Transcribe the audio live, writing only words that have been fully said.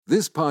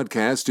This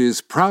podcast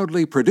is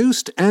proudly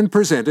produced and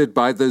presented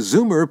by the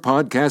Zoomer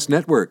Podcast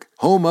Network,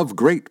 home of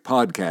great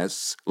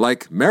podcasts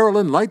like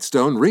Marilyn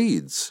Lightstone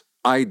Reads,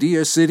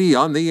 Idea City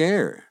on the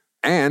Air,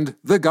 and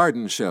The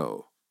Garden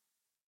Show.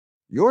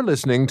 You're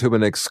listening to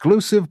an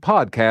exclusive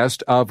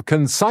podcast of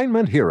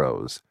Consignment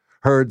Heroes,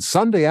 heard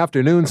Sunday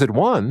afternoons at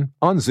 1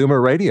 on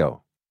Zoomer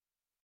Radio.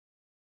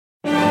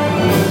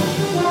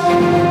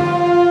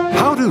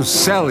 How to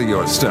sell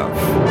your stuff.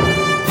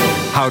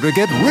 How to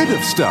get rid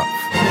of stuff.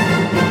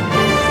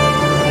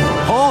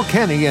 Paul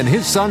Kenny and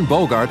his son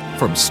Bogart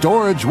from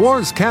Storage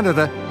Wars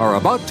Canada are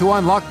about to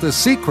unlock the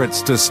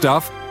secrets to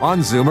stuff on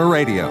Zoomer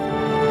Radio.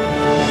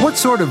 What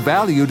sort of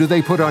value do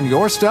they put on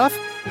your stuff?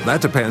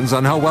 That depends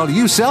on how well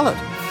you sell it,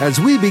 as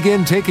we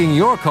begin taking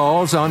your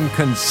calls on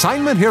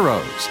Consignment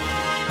Heroes,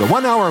 the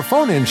 1-hour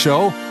phone-in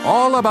show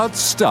all about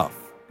stuff.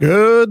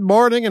 Good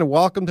morning and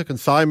welcome to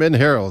Consignment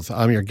Heroes.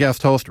 I'm your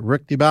guest host,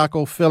 Rick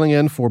DeBacco, filling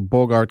in for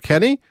Bogart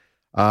Kenny.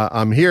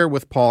 I'm here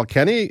with Paul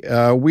Kenny.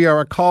 We are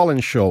a call-in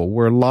show.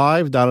 We're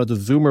live down at the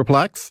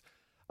Zoomerplex.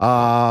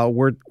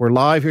 We're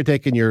live here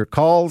taking your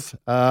calls.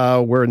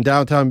 We're in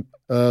downtown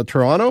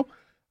Toronto.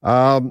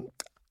 And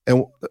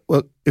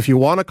if you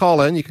want to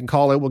call in, you can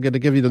call in. We're going to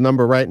give you the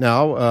number right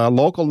now.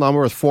 Local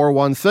number is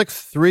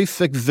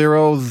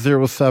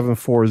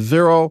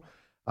 416-360-0740.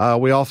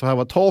 We also have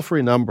a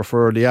toll-free number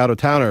for the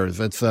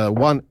out-of-towners. It's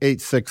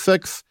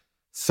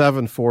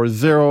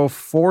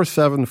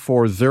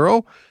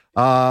 1-866-740-4740.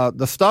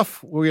 The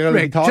stuff we're going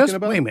to be talking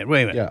about. Wait a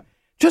minute. Yeah.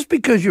 Just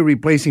because you're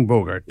replacing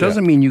Bogart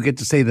doesn't mean you get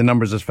to say the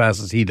numbers as fast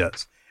as he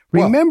does.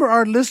 Remember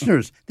our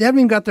listeners, they haven't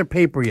even got their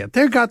paper yet.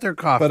 They've got their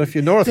coffee. But if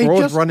you notice,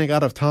 we're running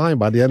out of time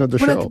by the end of the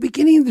show. But at the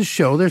beginning of the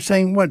show, they're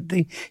saying,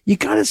 you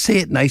got to say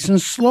it nice and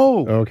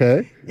slow.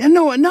 Okay. And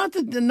no, I'm not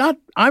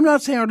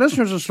saying our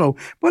listeners are slow,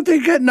 but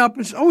they're getting up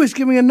and always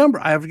giving a number.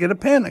 I have to get a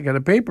pen. I got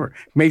a paper.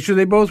 Make sure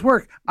they both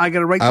work. I got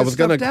to write this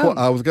stuff down.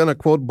 I was going to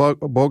quote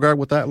Bogart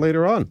with that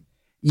later on.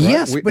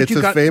 Yes, right? It's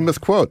a famous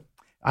quote.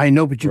 I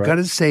know, but you got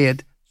to say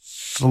it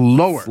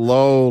slower.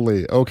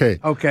 Slowly. Okay.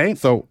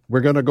 So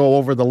we're going to go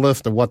over the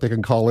list of what they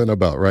can call in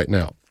about right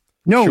now.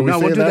 No,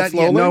 we'll do that.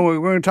 Yeah, no, we're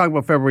going to talk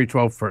about February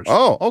 12th first.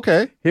 Oh,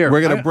 okay. Here,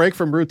 we're going to break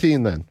from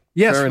routine then.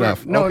 Yes. Fair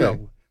enough.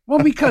 No. Well,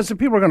 because the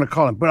people are going to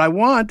call in. But I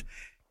want,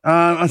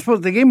 I'm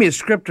supposed they gave me a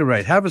script to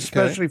write. Have a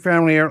specially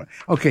family air.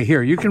 Okay,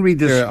 here, you can read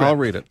this script. I'll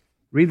read it.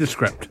 Read the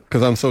script.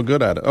 Because I'm so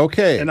good at it.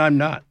 Okay. And I'm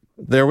not.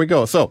 There we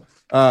go. So,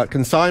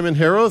 Consignment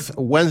Heroes,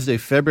 Wednesday,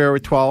 February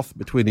 12th,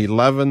 between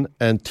 11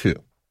 and 2.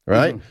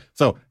 Right? Mm-hmm.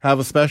 So, have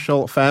a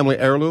special family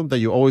heirloom that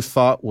you always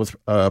thought was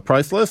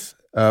priceless.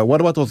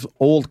 What about those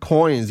old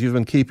coins you've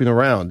been keeping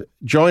around?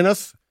 Join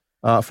us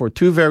for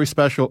 2 very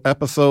special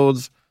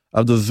episodes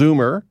of The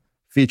Zoomer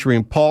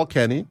featuring Paul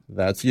Kenny,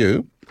 that's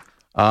you,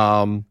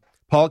 Paul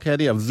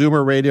Kenny of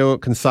Zoomer Radio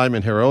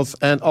Consignment Heroes,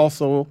 and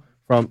also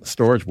from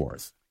Storage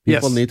Wars.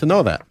 People need to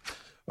know that.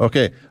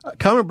 Okay,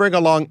 come and bring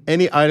along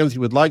any items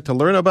you would like to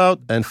learn about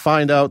and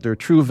find out their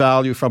true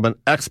value from an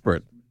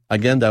expert.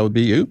 Again, that would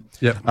be you.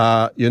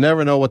 Yeah. You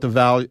never know what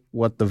the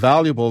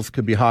valuables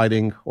could be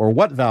hiding, or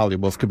what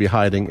valuables could be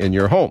hiding in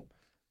your home.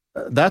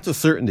 That's a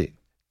certainty.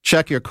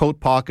 Check your coat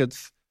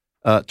pockets.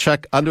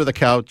 Check under the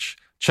couch.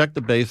 Check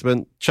the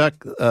basement. Check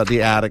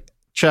the attic.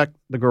 Check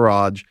the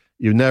garage.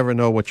 You never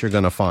know what you're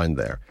going to find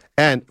there.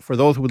 And for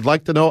those who would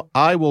like to know,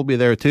 I will be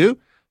there too.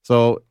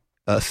 So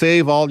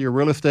save all your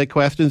real estate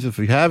questions if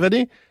you have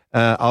any.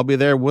 I'll be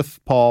there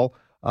with Paul.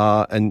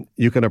 And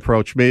you can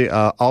approach me.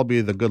 I'll be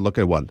the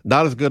good-looking one.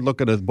 Not as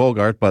good-looking as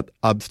Bogart, but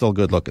I'm still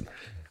good-looking.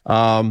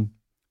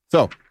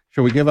 So,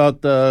 should we give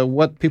out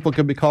what people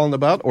can be calling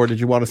about, or did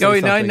you want to say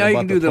something about the 12th? Now you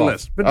can do the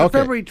list. But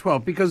February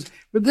 12th,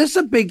 but this is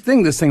a big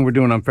thing, this thing we're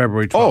doing on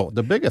February 12th. Oh,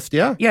 the biggest,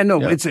 yeah. Yeah,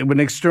 no, it's an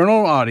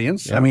external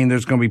audience. Yeah. I mean,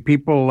 there's going to be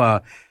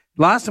people.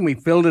 Last time we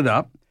filled it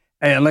up.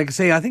 And like I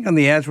say, I think on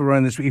the ads we're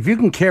running this week, if you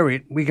can carry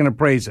it, we can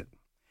appraise it.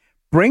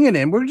 Bring it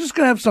in. We're just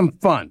going to have some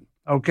fun.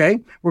 Okay,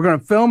 we're going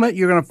to film it.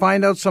 You're going to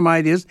find out some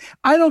ideas.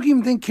 I don't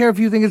even care if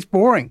you think it's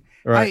boring.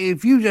 Right.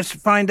 If you just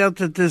find out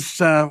that this,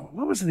 what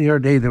was it the other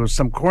day? There was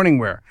some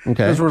Corningware.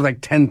 Okay. This was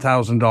like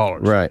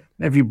 $10,000. Right.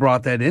 If you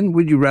brought that in,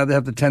 would you rather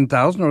have the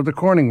 $10,000 or the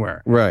Corningware?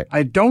 Right.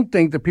 I don't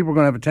think that people are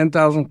going to have a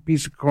 $10,000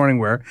 piece of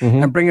Corningware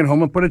and bring it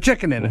home and put a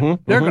chicken in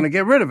it. They're going to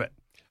get rid of it.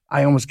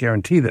 I almost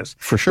guarantee this.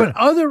 For sure. But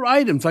other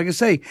items, like I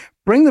say,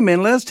 bring them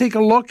in. Let's take a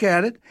look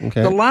at it.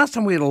 Okay. The last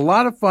time we had a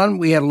lot of fun.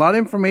 We had a lot of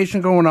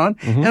information going on.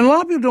 And a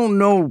lot of people don't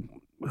know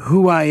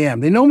who I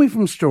am. They know me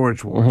from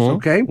Storage Wars,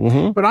 okay?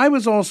 But I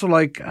was also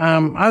like,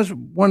 I was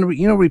one of,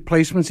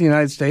 Replacements in the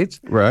United States?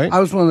 Right.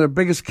 I was one of their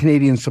biggest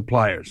Canadian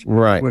suppliers.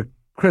 Right. With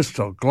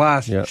crystal,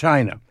 glass,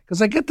 China.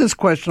 Because I get this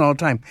question all the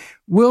time.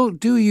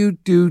 Do you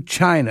do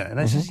China?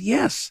 And I says,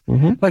 yes.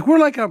 Like, we're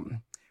like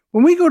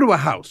when we go to a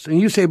house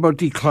and you say about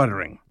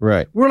decluttering,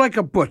 right? We're like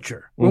a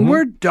butcher. When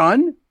we're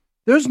done,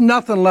 there's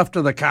nothing left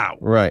of the cow.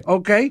 Right.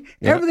 Okay?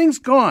 Yep. Everything's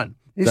gone.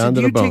 He said,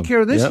 do you take care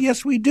of this? Yep.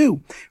 Yes, we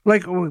do.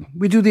 Like,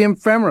 we do the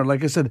ephemera.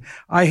 Like I said,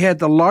 I had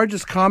the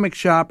largest comic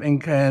shop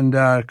and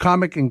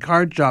comic and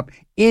card shop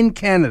in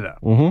Canada,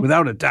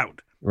 without a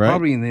doubt. Right.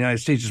 probably in the United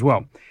States as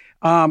well.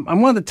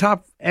 I'm one of the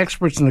top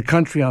experts in the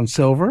country on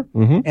silver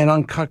and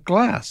on cut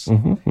glass.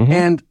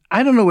 And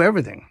I don't know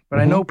everything, but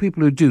I know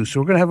people who do. So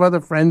we're going to have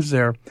other friends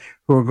there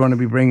who are going to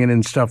be bringing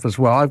in stuff as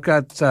well. I've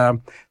got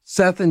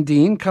Seth and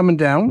Dean coming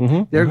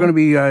down. They're going to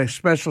be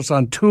specialists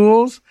on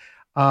tools,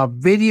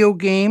 video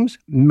games,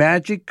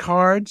 magic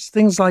cards,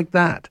 things like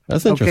that.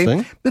 That's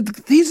interesting. But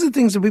these are the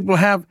things that people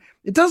have.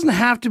 It doesn't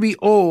have to be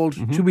old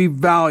to be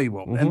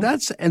valuable. And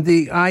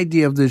the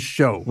idea of this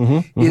show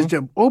is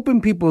to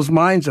open people's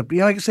minds up.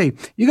 Like I say,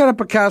 you got a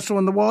Picasso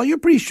on the wall, you're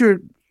pretty sure you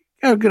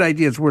have a good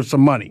idea it's worth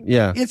some money.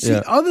 Yeah. It's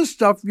the other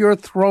stuff you're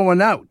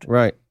throwing out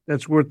Right.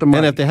 that's worth the money.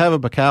 And if they have a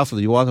Picasso,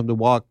 do you want them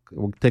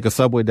to take a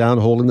subway down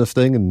holding this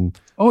thing and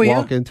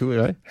walk into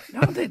it, right?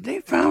 No,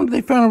 they found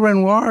a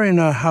Renoir in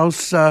a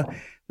house.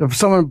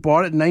 Someone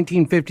bought it in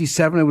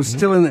 1957. It was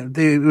still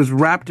it was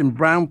wrapped in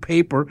brown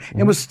paper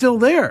and was still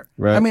there.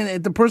 Right. I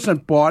mean, the person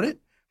that bought it,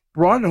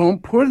 brought it home,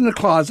 put it in the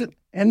closet,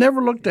 and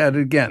never looked at it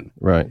again.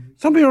 Right.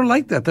 Some people are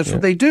like that. That's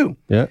what they do.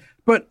 Yeah.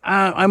 But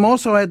I'm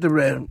also at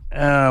I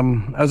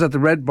was at the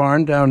Red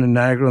Barn down in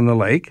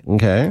Niagara-on-the-Lake.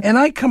 Okay. And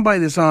I come by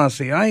this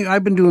honestly.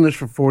 I've been doing this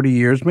for 40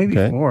 years, maybe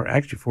more,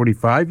 actually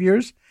 45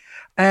 years.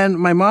 And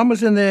my mom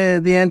was in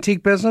the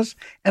antique business,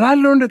 and I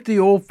learned it the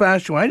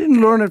old-fashioned way. I didn't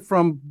learn it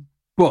from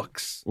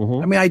books.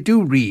 I mean, I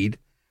do read,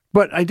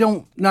 but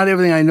not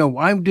everything I know.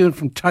 I'm doing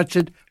from touch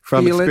it,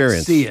 From feel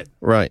experience. it, see it.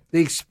 Right. The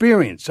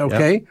experience,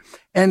 okay?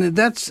 And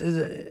that's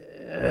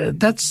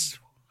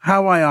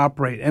how I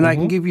operate. And I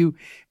can give you,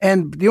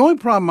 and the only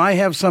problem I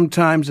have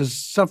sometimes is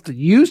stuff that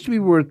used to be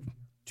worth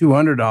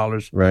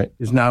 $200 Right.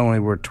 is now only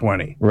worth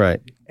 $20.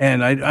 Right.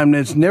 And I mean,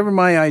 it's never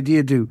my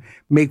idea to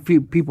make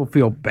people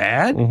feel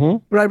bad,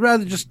 but I'd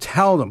rather just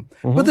tell them.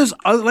 But there's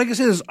like I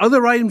said, there's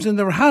other items in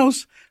their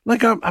house,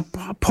 like a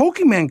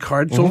Pokemon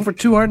card sold for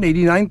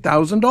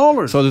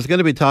 $289,000. So there's going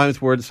to be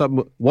times where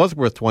something was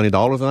worth $20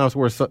 and now it's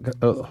worth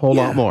a whole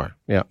lot more.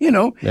 Yeah. You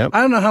know, Yep. I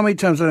don't know how many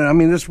times. I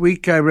mean, this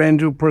week I ran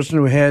into a person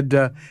who had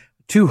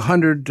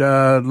 200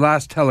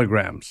 last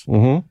telegrams.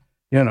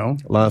 You know,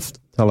 Last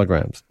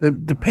telegrams.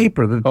 the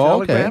paper, the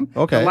telegram.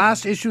 Okay. The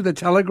last issue of the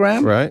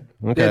telegram. Right.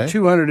 They Okay. had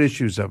 200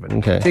 issues of it.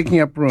 Okay. Taking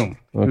up room.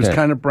 It was Okay.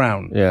 kind of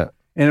brown. Yeah.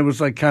 And it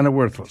was like kind of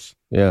worthless.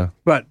 Yeah.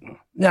 But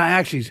no,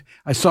 actually,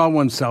 I saw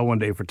one sell one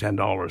day for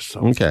 $10. So,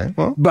 Okay.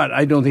 Well, but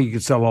I don't think you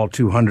could sell all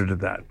 200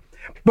 of that.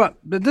 But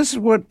this is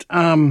what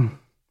I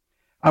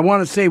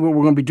want to say. What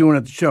we're going to be doing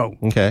at the show.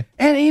 okay.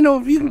 And you know,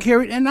 if you can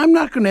carry it, and I'm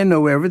not going to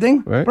know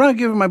everything, Right. but I'll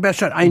give it my best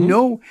shot. I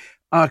know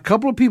a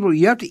couple of people.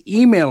 You have to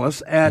email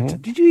us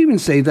at. Did you even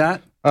say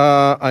that?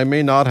 I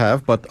may not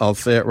have, but I'll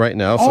say it right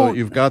now. So Oh.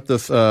 you've got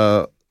this,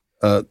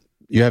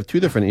 you have two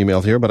different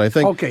emails here, but I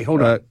think. Okay,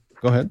 hold on.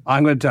 Go ahead.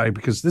 I'm going to tell you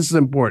because this is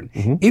important.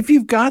 If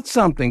you've got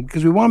something,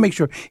 because we want to make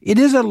sure it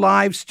is a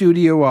live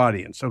studio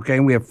audience, okay?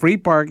 And we have free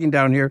parking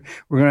down here.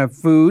 We're going to have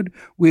food.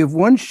 We have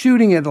one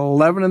shooting at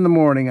 11 in the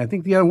morning. I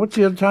think what's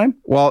the other time?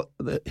 Well,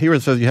 here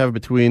it says you have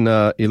between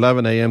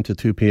 11 a.m. to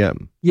 2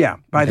 p.m. Yeah,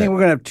 but I think we're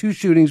going to have two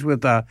shootings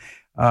with a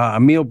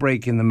meal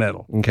break in the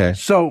middle. Okay.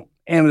 So,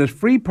 and there's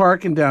free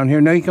parking down here.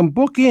 Now, you can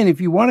book in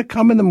if you want to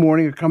come in the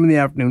morning or come in the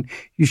afternoon.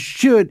 You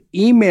should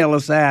email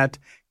us at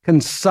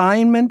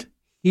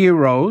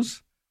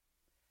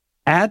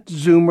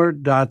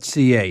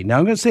consignmentheroes@zoomer.ca. Now,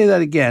 I'm going to say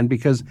that again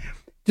because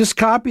just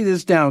copy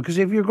this down because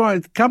if you're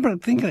going to come,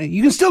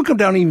 you can still come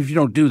down even if you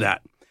don't do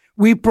that.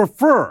 We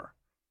prefer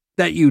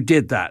that you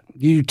did that.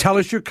 You tell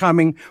us you're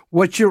coming,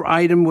 what's your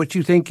item, what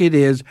you think it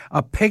is,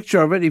 a picture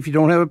of it. If you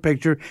don't have a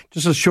picture,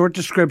 just a short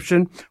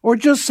description, or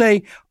just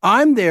say,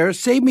 I'm there,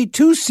 save me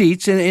 2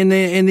 seats in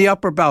the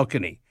upper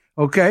balcony.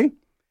 Okay?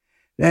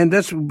 And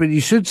but you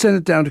should send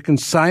it down to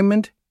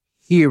Consignment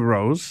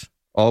Heroes,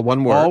 All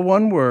one word. all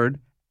one word,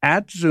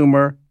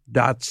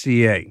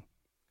 @zoomer.ca.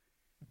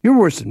 You're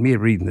worse than me at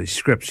reading these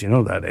scripts, you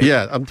know that, eh?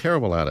 Yeah, I'm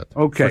terrible at it.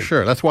 Okay. For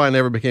sure. That's why I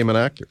never became an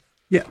actor.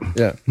 Yeah.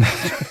 Yeah.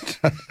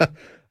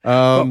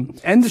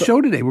 End the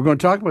show today. We're going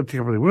to talk about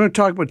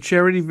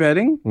charity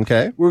vetting.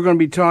 Okay. We're going to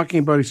be talking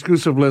about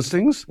exclusive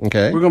listings.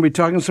 Okay. We're going to be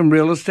talking some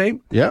real estate.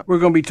 Yeah. We're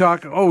going to be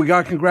talking. Oh, we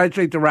got to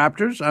congratulate the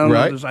Raptors.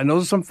 I know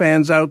there's some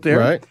fans out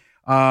there.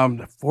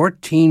 Right.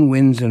 14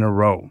 wins in a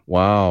row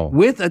Wow.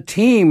 with a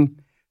team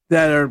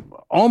that are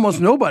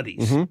almost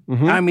nobodies.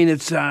 I mean,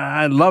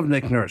 I love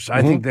Nick Nurse.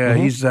 I think that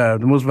he's the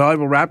most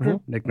valuable Raptor.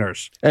 Nick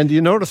Nurse. And do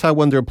you notice how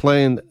when they're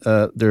playing,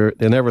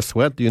 they never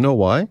sweat? Do you know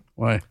why?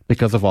 Why?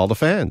 Because of all the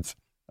fans.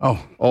 Oh,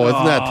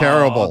 isn't that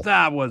terrible?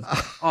 That was.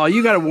 Oh,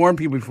 you got to warn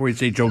people before you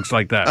say jokes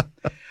like that.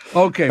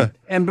 Okay,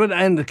 and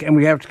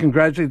we have to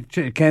congratulate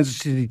the Kansas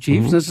City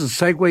Chiefs. This is a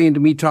segue into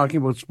me talking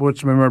about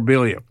sports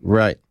memorabilia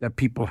Right. that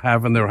people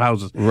have in their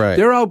houses. Right.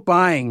 They're out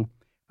buying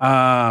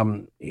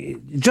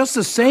Just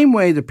the same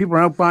way that people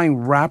are out buying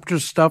Raptor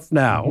stuff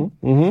now.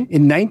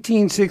 In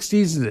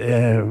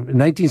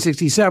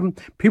 1967,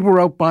 people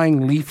were out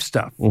buying Leaf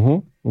stuff.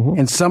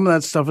 And some of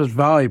that stuff is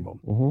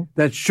valuable.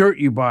 That shirt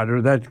you bought,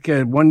 or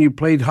that one you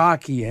played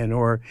hockey in,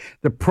 or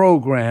the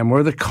program,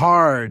 or the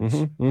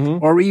cards,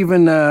 or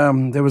even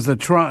there was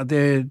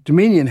the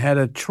Dominion had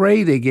a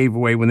tray they gave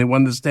away when they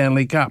won the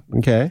Stanley Cup.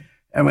 Okay.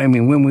 I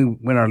mean,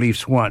 when our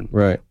Leafs won.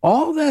 Right.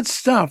 All that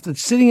stuff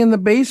that's sitting in the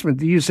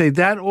basement, you say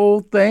that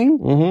old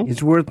thing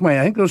is worth money.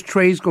 I think those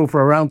trays go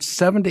for around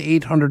 $700 to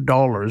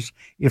 $800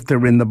 if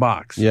they're in the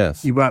box.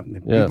 Yes.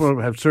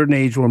 People have certain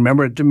age will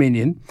remember at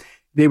Dominion,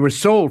 they were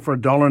sold for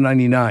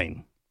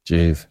 $1.99.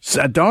 Jeez.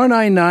 So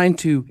 $1.99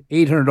 to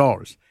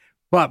 $800.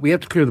 But we have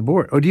to clear the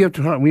board. Or do you have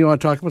to? We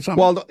want to talk about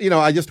something? Well,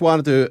 I just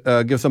wanted to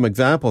give some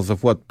examples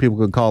of what people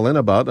could call in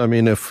about. I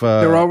mean, if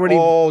they're already.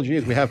 Oh,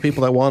 geez, we have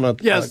people that want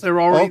to. Yes, they're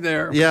already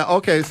there. Yeah.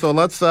 Okay. So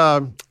let's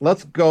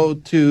go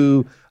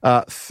to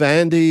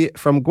Sandy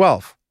from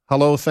Guelph.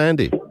 Hello,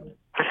 Sandy.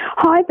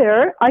 Hi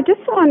there. I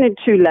just wanted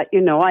to let you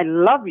know I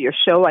love your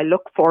show. I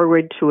look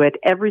forward to it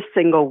every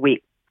single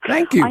week.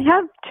 Thank you. I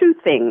have two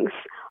things.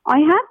 I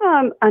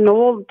have an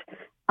old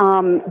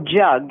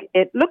jug.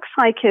 It looks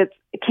like it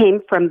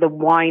came from the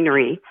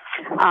winery.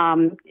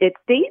 It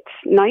dates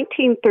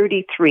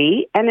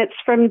 1933, and it's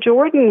from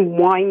Jordan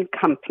Wine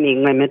Company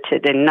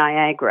Limited in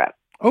Niagara.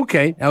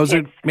 Okay. Now, is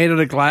it made out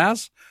of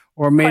glass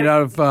or made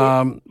out of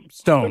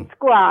stone? It's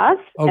glass,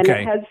 okay. And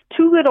it has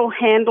two little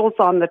handles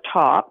on the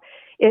top.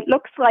 It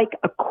looks like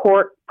a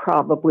cork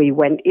probably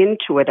went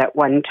into it at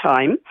one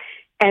time,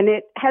 and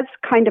it has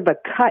kind of a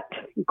cut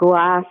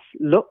glass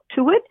look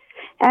to it,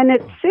 and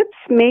it sits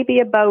maybe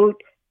about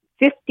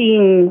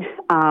 15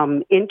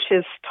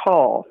 inches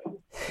tall.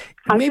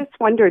 I just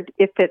wondered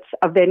if it's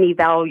of any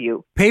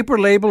value. Paper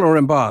label or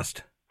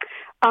embossed?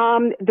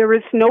 There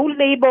is no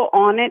label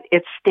on it.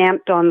 It's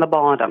stamped on the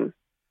bottom.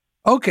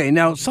 Okay,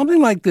 now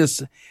something like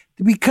this,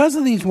 because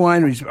of these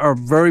wineries are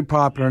very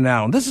popular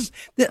now. And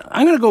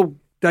I'm going to go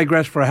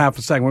digress for a half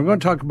a second. We're going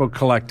to talk about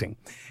collecting.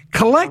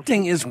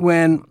 Collecting is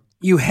when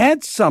you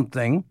had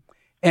something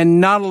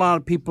and not a lot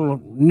of people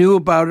knew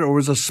about it, or it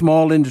was a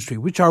small industry,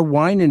 which our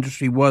wine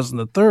industry was in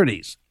the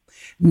 30s.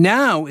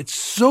 Now it's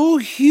so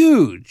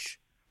huge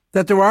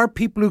that there are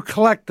people who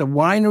collect. The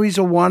wineries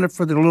will want it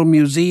for their little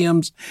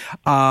museums.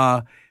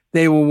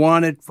 They will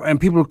want it,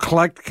 and people who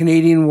collect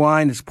Canadian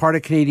wine as part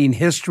of Canadian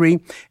history.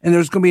 And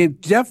there's going to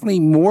be definitely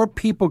more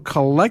people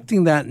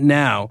collecting that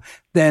now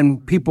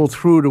than people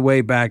threw it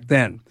away back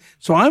then.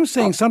 So I'm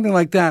saying something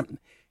like that.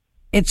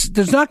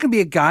 There's not going to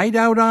be a guide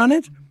out on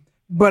it,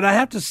 but I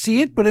have to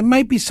see it. But it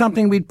might be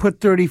something we'd put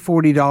 $30,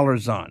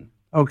 $40 on.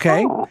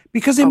 Okay,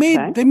 because they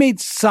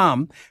made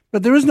some,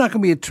 but there is not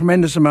going to be a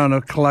tremendous amount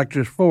of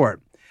collectors for it.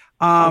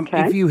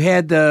 If you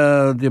had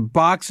the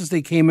boxes,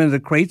 they came in the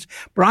crates.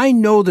 But I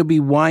know there'll be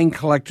wine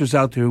collectors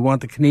out there who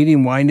want the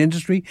Canadian wine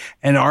industry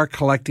and are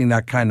collecting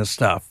that kind of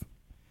stuff.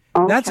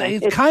 Okay.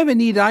 It's kind of a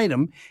neat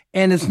item,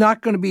 and it's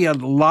not going to be a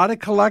lot of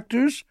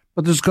collectors,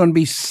 but there's going to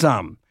be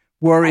some.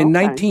 Where in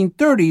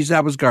 1930s,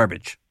 that was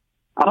garbage.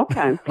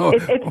 Okay.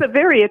 It's a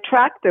very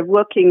attractive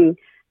looking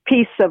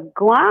piece of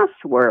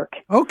glasswork.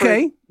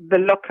 Okay. The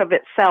look of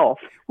itself.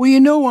 Well, you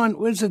know,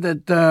 what is it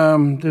that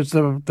there's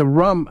the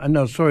rum?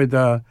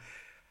 The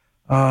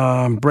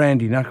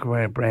brandy,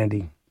 not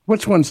brandy.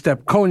 What's one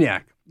step?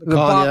 Cognac. The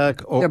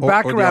Baccarat or the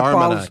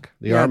Armagnac.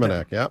 The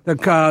Armagnac, yeah.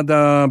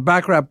 The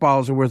Baccarat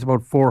bottles are worth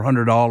about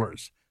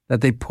 $400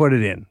 that they put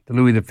it in, the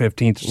Louis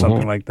XV or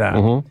something like that.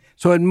 Mm-hmm.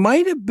 So it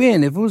might have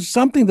been, if it was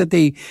something that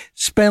they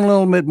spent a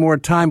little bit more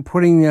time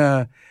putting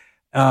into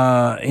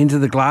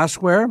the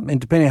glassware, and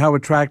depending on how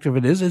attractive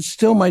it is, it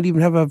still might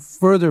even have a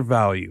further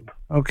value.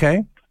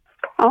 Okay?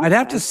 I'd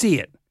have to see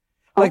it.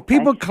 Like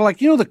people collect,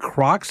 the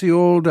crocks, the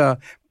old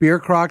beer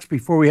crocks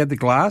before we had the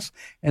glass,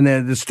 and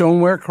the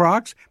stoneware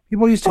crocks.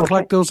 People used to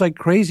collect those like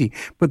crazy.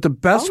 But the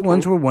best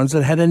ones were ones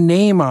that had a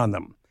name on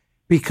them,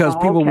 because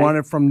people want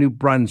it from New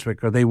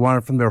Brunswick, or they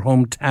want it from their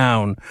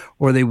hometown,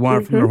 or they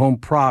want it from their home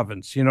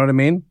province. You know what I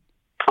mean?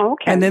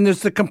 Okay. And then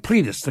there's the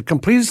completist. The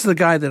completist is the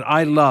guy that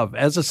I love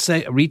as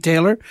a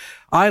retailer.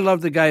 I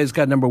love the guy who's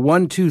got number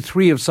 1, 2,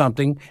 3 of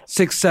something,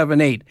 6,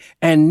 7, 8,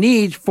 and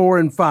needs 4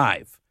 and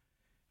 5.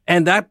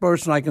 And that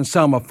person, I can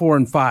sell them a 4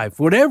 and 5,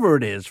 whatever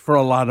it is, for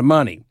a lot of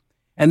money.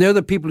 And they're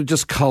the people who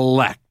just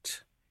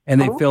collect, and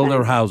they fill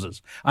their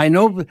houses. I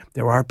know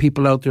there are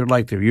people out there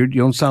like that. You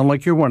don't sound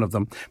like you're one of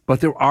them, but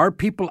there are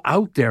people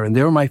out there, and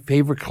they're my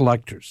favorite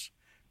collectors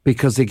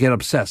because they get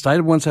obsessed. I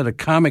once had a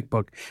comic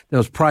book that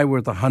was probably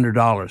worth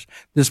 $100.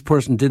 This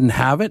person didn't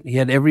have it. He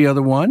had every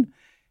other one,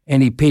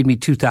 and he paid me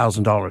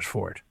 $2,000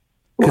 for it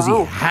because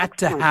he had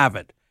to have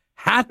it.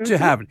 Had to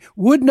have it.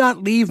 Would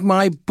not leave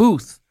my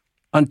booth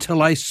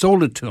until I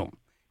sold it to him.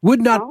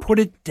 Would not put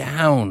it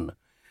down.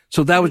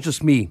 So that was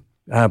just me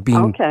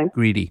being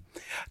greedy.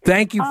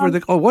 Thank you for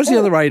the... what's the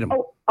other item?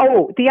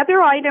 The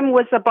other item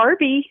was a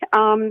Barbie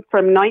from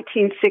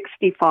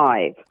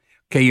 1965.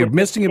 Okay, you're with the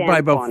missing it by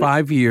stamp about on it.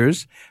 5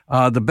 years.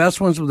 The best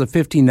ones were the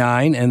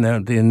 59, and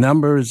the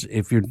numbers,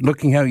 if you're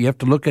looking at, you have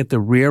to look at the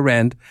rear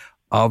end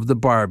of the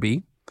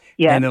Barbie,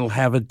 Yes. and it'll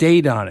have a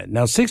date on it.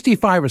 Now,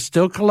 65 are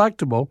still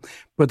collectible,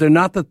 but they're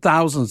not the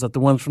thousands that the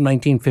ones from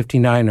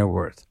 1959 are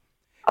worth.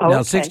 Now,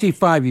 Okay.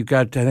 65, you've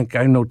got, I think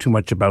I know too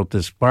much about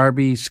this,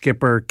 Barbie,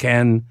 Skipper,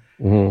 Ken,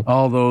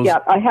 all those. Yeah,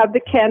 I have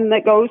the Ken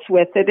that goes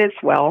with it as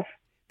well.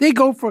 They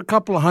go for a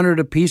couple of $100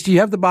 a piece. Do you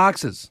have the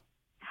boxes?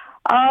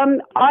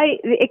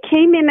 It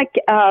came in a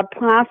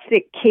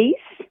plastic case.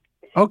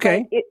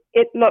 Okay.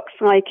 It looks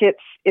like it's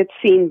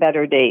seen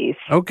better days.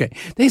 Okay.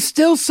 They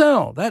still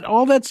sell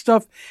all that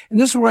stuff. And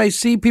this is where I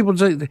see people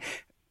say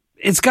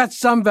it's got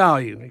some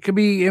value.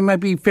 It might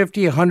be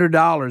 $50,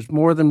 $100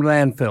 more than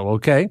landfill.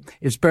 Okay.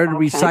 It's better to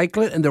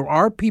recycle it. And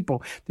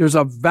there's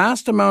a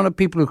vast amount of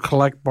people who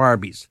collect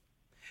Barbies.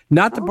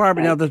 Not the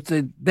Barbie. Now,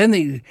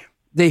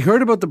 they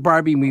heard about the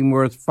Barbie being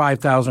worth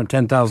 $5,000 or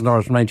 $10,000 from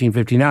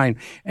 1959.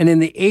 And in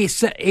the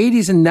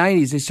 80s and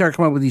 90s, they started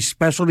coming up with these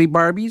specialty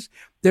Barbies.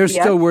 They're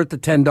still worth the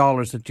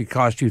 $10 that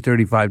cost you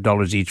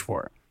 $35 each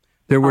for.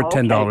 They're worth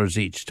 $10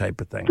 each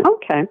type of thing.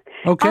 Okay.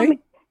 Okay.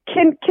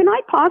 Can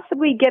I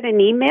possibly get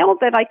an email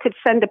that I could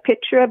send a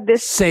picture of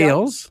this?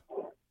 Sales.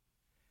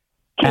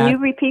 Can you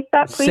repeat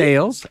that, please?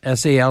 Sales,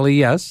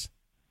 SALES.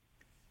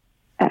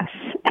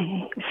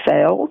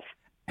 Sales.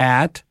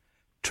 At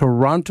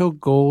Toronto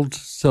Gold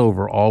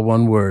Silver, all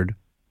one word,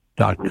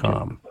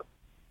 .com.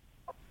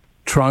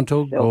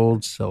 Toronto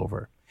Gold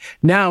Silver.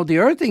 Now, the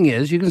other thing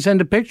is you can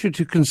send a picture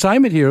to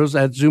Consignment Heroes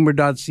at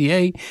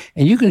Zoomer.ca,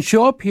 and you can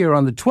show up here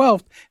on the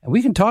 12th, and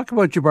we can talk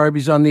about your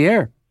Barbies on the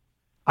air.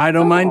 I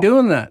don't mind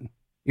doing that.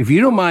 If you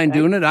don't mind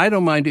doing it, I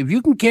don't mind. If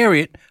you can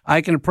carry it,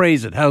 I can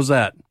appraise it. How's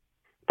that?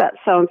 That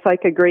sounds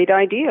like a great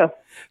idea.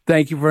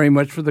 Thank you very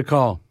much for the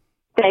call.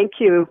 Thank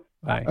you.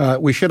 Bye.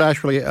 We should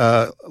actually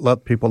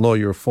let people know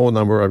your phone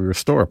number of your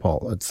store,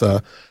 Paul. It's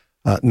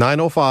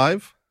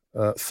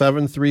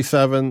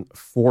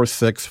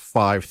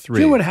 905-737-4653. Do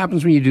you know what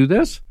happens when you do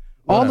this?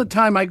 All the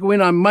time I go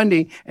in on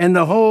Monday and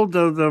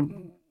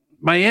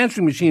my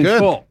answering machine is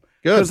full.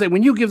 Good. Because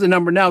when you give the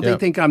number now, they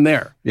think I'm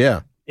there.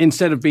 Yeah.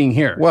 Instead of being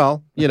here.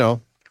 Well,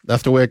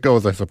 that's the way it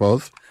goes, I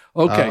suppose.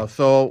 Okay.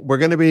 So we're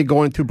going to be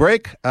going to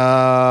break. More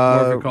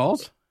of your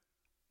calls?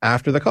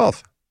 After the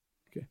calls.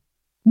 Okay.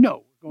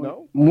 No.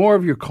 More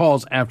of your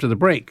calls after the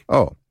break.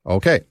 Oh,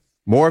 okay.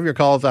 More of your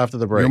calls after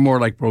the break. You're more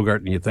like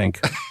Bogart than you think.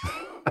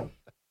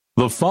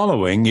 The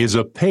following is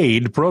a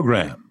paid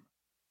program.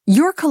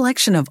 Your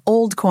collection of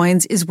old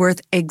coins is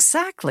worth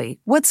exactly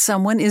what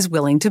someone is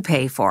willing to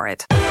pay for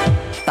it.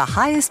 The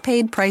highest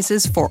paid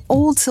prices for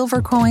old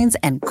silver coins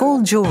and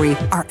gold jewelry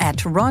are at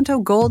Toronto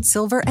Gold,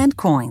 Silver and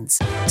Coins.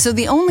 So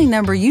the only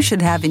number you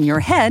should have in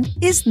your head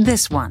is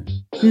this one,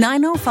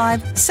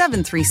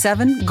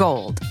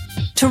 905-737-GOLD.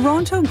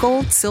 Toronto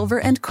Gold, Silver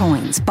and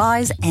Coins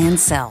buys and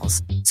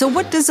sells. So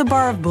what does a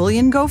bar of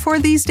bullion go for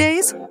these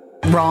days?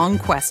 Wrong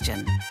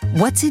question.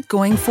 What's it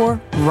going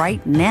for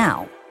right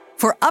now?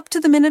 For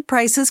up-to-the-minute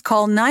prices,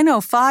 call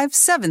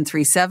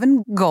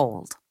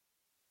 905-737-GOLD.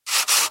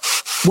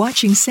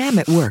 Watching Sam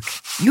at work,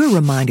 you're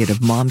reminded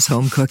of Mom's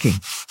home cooking.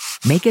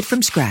 Make it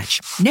from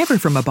scratch, never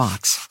from a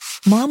box.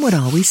 Mom would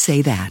always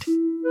say that.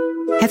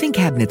 Having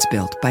cabinets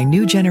built by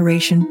New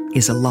Generation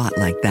is a lot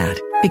like that.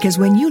 Because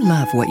when you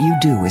love what you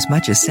do as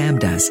much as Sam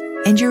does,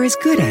 and you're as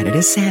good at it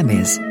as Sam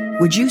is,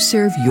 would you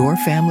serve your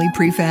family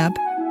prefab?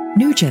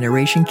 New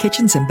Generation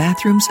Kitchens and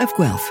Bathrooms of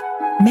Guelph.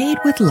 Made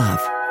with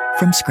love.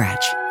 From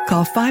scratch.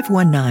 Call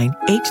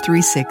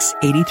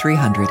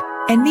 519-836-8300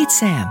 and meet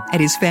Sam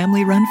at his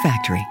family-run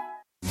factory.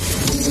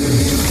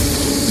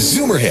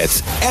 Zoomer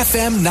Hits,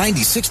 FM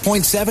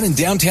 96.7 in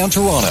downtown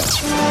Toronto.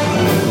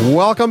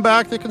 Welcome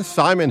back to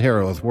Consignment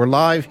Heroes. We're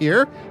live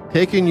here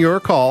taking your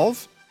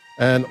calls.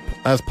 And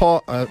as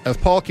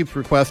Paul keeps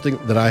requesting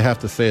that I have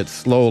to say it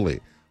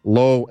slowly,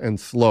 low and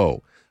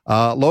slow.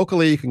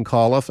 Locally, you can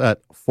call us at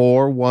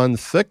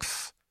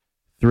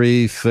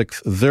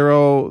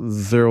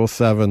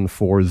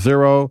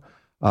 416-360-0740.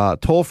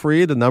 Toll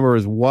free, the number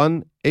is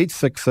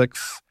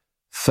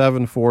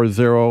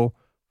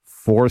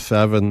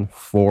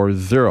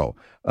 1-866-740-4740.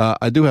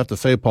 I do have to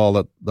say, Paul,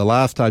 that the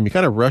last time you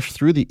kind of rushed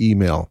through the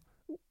email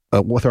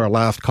with our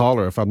last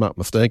caller, if I'm not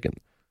mistaken.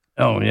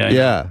 Oh,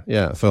 yeah.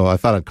 Yeah. So I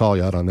thought I'd call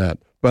you out on that.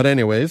 But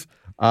anyways,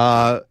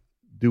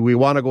 do we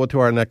want to go to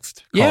our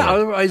next caller? Yeah,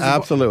 otherwise...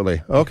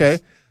 Absolutely. Okay.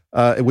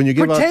 When you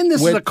give Pretend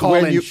this is a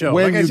call-in show.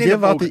 When Like you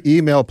give out the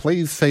email,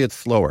 please say it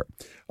slower.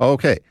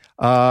 Okay.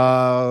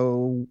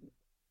 We're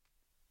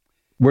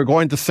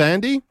going to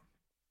Sandy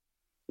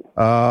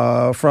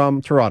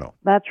from Toronto.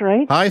 That's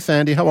right. Hi,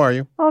 Sandy. How are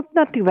you? Oh,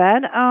 not too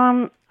bad.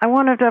 A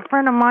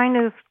friend of mine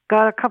has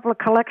got a couple of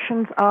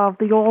collections of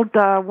the old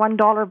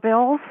 $1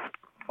 bills.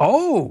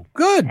 Oh,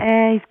 good.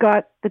 And he's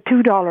got the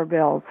 $2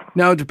 bills.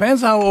 Now, it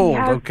depends how old,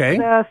 he has, okay?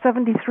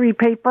 73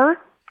 paper.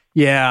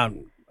 Yeah,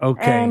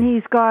 okay. And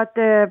he's got,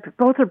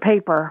 both are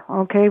paper,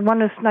 okay?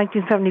 One is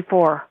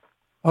 1974.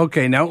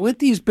 Okay, now with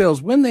these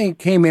bills, when they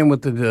came in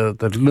with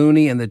the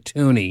Looney and the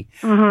Toonie,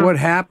 what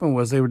happened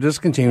was they were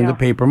discontinuing the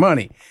paper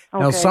money.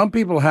 Now, some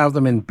people have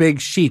them in big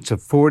sheets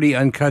of 40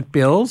 uncut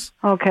bills.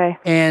 Okay.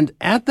 And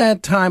at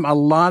that time, a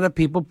lot of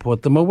people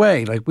put them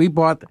away. Like we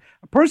bought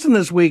a person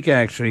this week,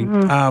 actually,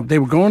 they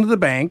were going to the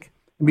bank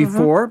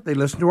before they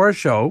listened to our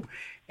show,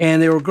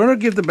 and they were going to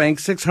give the bank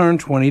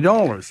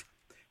 $620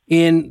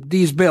 in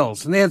these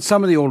bills. And they had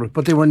some of the older,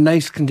 but they were in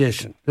nice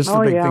condition. This is the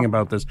big thing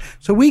about this.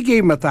 So we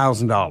gave them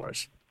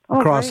 $1,000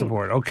 across the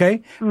board,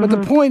 okay? But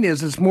the point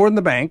is, it's more than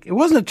the bank. It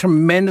wasn't a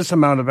tremendous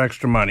amount of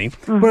extra money,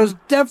 but it was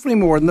definitely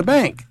more than the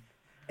bank.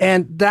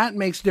 And that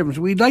makes a difference.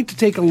 We'd like to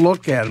take a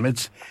look at them.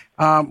 It's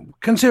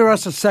consider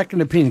us a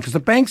second opinion, because the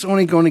bank's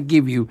only going to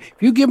give you,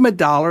 if you give them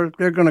 $1,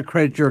 they're going to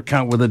credit your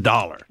account with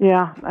 $1.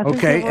 Yeah. I think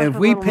okay, and if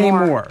we pay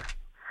more.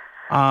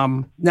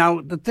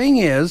 Now, the thing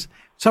is,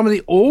 some of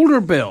the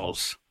older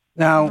bills,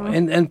 now,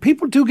 and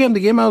people do get them, they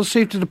get them out of the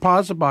safety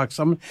deposit box.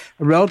 A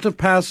relative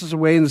passes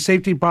away in the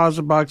safety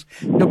deposit box,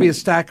 there'll be a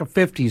stack of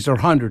 50s or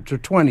 100s or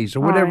 20s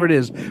or whatever it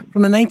is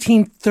from the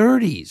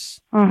 1930s.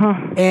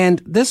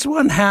 And this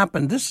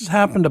has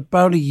happened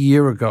about a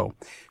year ago.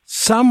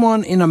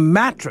 Someone in a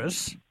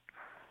mattress,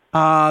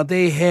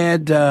 they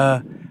had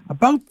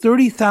about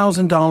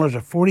 $30,000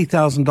 or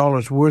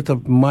 $40,000 worth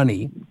of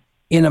money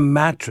in a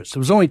mattress. It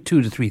was only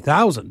 $2,000 to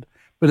 $3,000,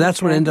 but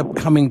that's what ended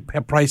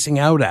up pricing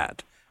out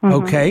at.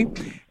 Okay.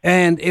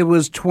 And it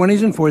was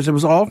 20s and 40s. It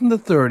was all from the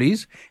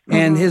 30s.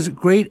 And his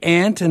great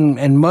aunt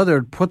and mother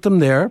had put them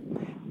there.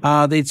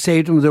 They'd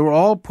saved them. They were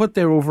all put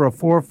there over a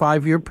 4 or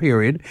 5 year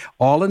period,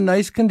 all in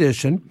nice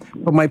condition.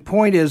 But my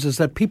point is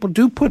that people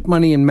do put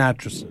money in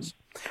mattresses.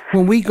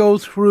 When we go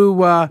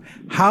through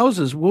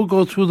houses, we'll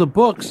go through the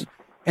books,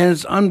 and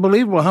it's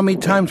unbelievable how many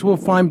times we'll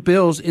find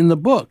bills in the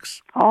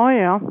books. Oh,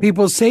 yeah.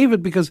 People save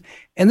it because,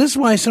 and this is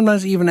why I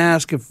sometimes even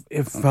ask if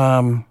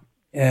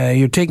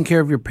you're taking care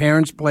of your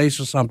parents' place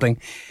or something,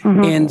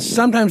 and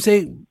sometimes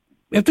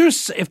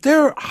if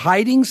they're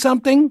hiding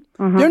something,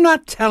 they're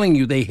not telling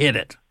you they hid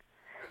it.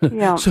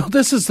 Yeah. So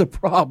this is the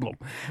problem.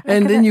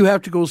 And then you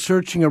have to go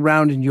searching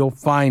around and you'll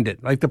find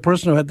it. Like the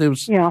person who had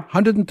those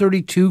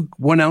 132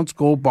 1-ounce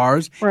gold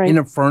bars in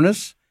a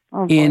furnace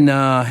in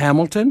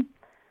Hamilton.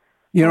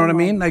 You know what I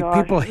mean? Like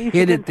people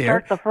hid it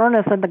there. Start the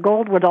furnace and the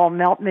gold would all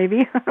melt,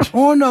 maybe.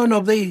 Oh no!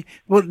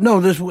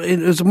 It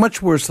was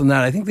much worse than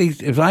that. I think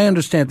if I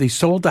understand, they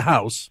sold the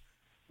house.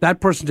 That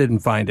person didn't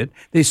find it.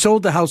 They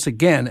sold the house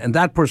again, and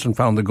that person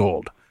found the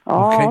gold.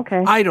 Oh,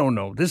 okay. I don't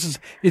know. It's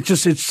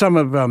some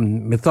of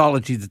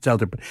mythology that's out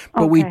there.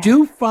 But we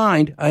do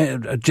find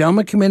a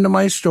gentleman come into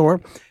my store,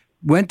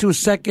 went to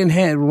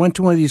went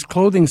to one of these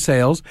clothing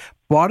sales,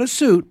 bought a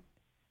suit,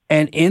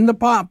 and in the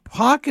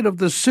pocket of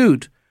the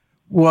suit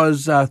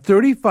was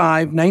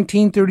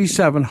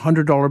 1937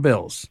 $100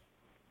 bills.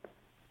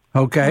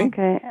 Okay?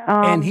 Okay.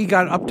 And he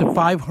got up to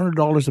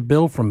 $500 a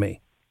bill from me.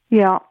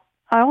 Yeah.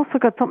 I also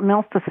got something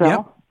else to sell.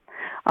 Yep.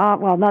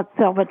 Well, not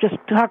sell, but just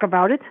talk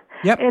about it.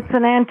 Yep. It's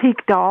an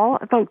antique doll,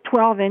 about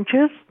 12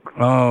 inches.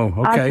 Oh,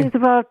 okay. It's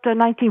about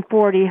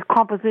 1940,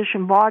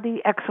 composition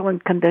body,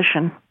 excellent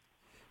condition.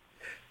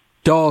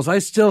 Dolls. I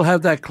still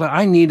have that.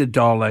 I need a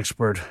doll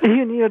expert.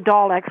 You need a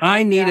doll expert.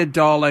 I need a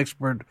doll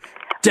expert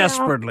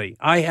desperately.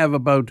 I have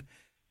about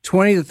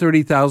 $20,000 to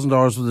 $30,000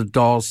 worth of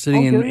dolls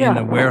sitting in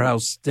a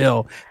warehouse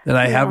still that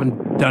I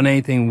haven't done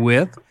anything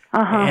with,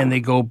 and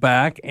they go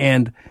back.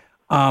 And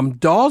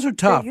dolls are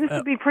tough. They used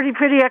to be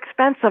pretty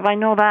expensive. I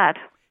know that.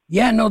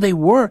 Yeah, no, they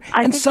were,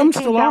 and some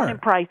still are. They've come down in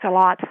price a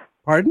lot.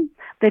 Pardon?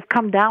 They've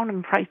come down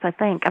in price, I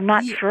think. I'm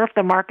not sure if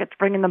the market's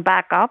bringing them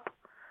back up.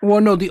 Well,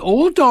 no, the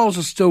old dolls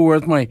are still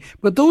worth money,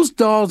 but those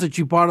dolls that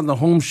you bought on the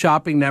Home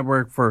Shopping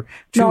Network for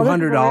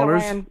 $200, no,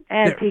 this is a real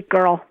antique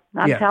girl.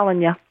 I'm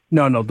telling you.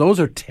 No, those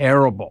are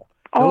terrible.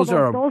 Those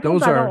are. I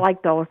don't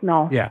like those.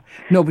 No. Yeah,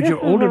 no, but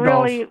your older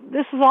dolls.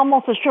 This is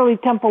almost a Shirley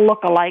Temple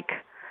look-alike,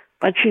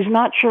 but she's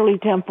not Shirley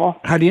Temple.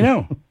 How do you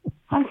know?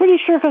 I'm pretty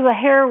sure because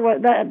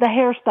the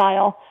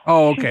hairstyle.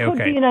 Oh, okay, she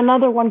could be in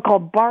another one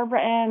called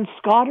Barbara Ann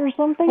Scott or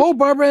something. Oh,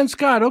 Barbara Ann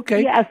Scott.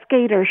 Okay. Yeah, a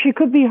skater. She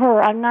could be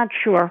her. I'm not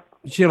sure.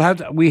 She'll have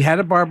to. We had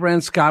a Barbara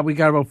Ann Scott. We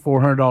got about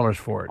 $400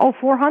 for it. Oh,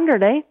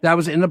 $400, eh? That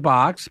was in the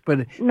box,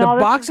 but the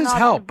boxes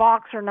help. The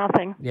box or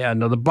nothing. Yeah,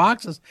 no, the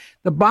boxes.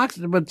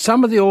 But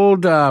some of the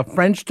old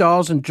French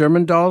dolls and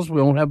German dolls,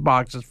 we won't have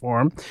boxes for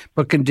them.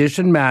 But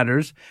condition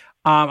matters.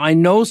 I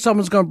know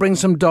someone's going to bring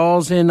some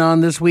dolls in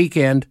on this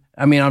weekend.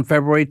 I mean, on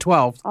February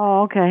 12th.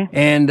 Oh, okay.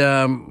 And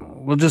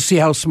we'll just see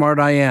how smart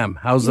I am.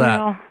 How's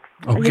that?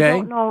 Okay. You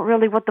don't know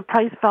really what the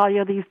price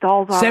value of these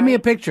dolls are. Send me a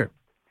picture.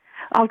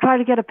 I'll try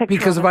to get a picture.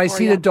 Because if I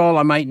see the doll,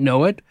 I might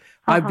know it.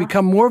 I've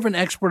become more of an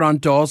expert on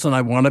dolls than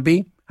I want to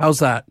be. How's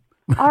that?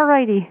 All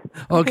righty.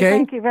 Okay.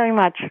 Thank you very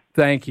much.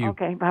 Thank you.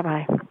 Okay,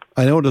 bye-bye.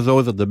 I know there's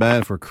always a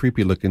demand for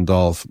creepy-looking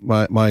dolls.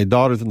 My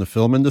daughter's in the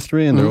film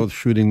industry, and they're always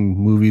shooting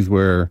movies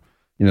where,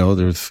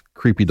 there's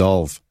creepy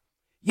dolls.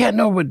 Yeah,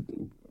 no, but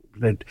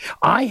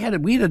we had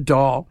a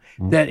doll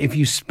that if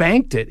you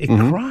spanked it, it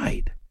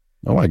cried.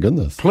 Oh, my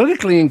goodness.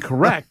 Politically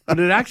incorrect, but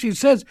it actually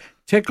says,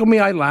 tickle me,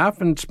 I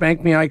laugh, and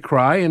spank me, I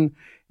cry. And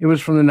it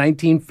was from the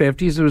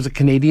 1950s. It was a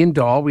Canadian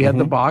doll. We had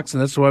the box,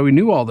 and that's why we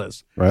knew all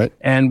this. Right.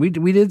 And we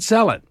did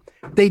sell it.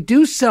 They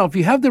do sell, if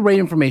you have the right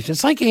information,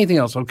 it's like anything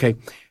else, okay?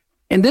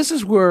 And this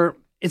is where,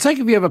 it's like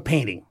if you have a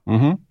painting.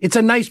 It's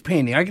a nice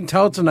painting. I can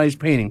tell it's a nice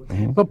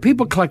painting. But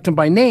people collect them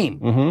by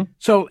name.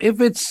 So if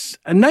it's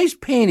a nice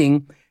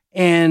painting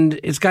and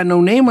it's got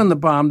no name on the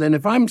bottom, then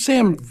if I'm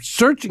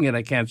searching it,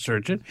 I can't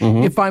search it.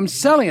 If I'm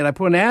selling it, I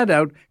put an ad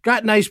out,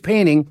 got nice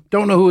painting,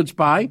 don't know who it's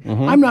by,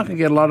 I'm not going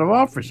to get a lot of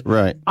offers.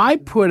 Right. I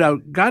put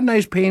out, got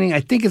nice painting,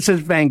 I think it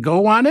says Van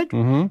Gogh on it,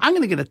 I'm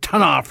going to get a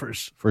ton of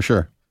offers. For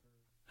sure.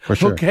 For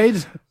sure. Okay.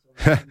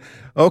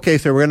 Okay,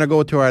 so we're going to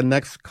go to our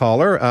next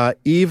caller,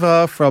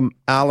 Eva from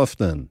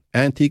Alliston,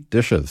 Antique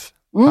Dishes.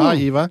 Hi,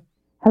 Eva.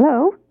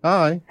 Hello.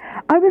 Hi.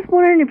 I was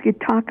wondering if you'd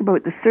talk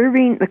about the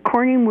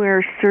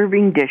Corningware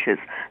serving dishes,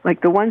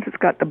 like the ones that's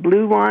got the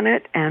blue on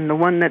it and the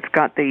one that's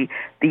got the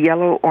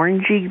yellow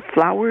orangey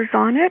flowers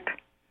on it.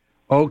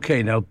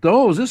 Okay, now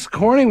this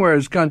Corningware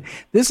has gone,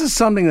 this is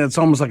something that's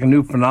almost like a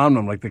new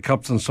phenomenon, like the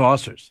cups and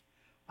saucers.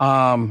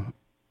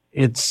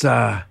 There's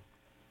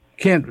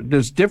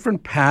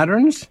different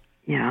patterns.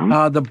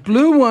 Yeah. The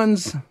blue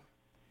ones,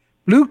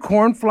 blue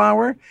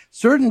cornflower,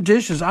 certain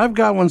dishes. I've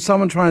got one,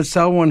 someone trying to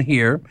sell one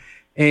here,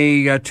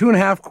 a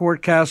 2.5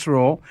 quart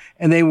casserole,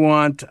 and they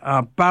want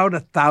about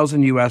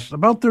 $1,000 US,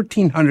 about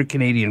 1,300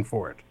 Canadian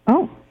for it.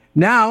 Oh.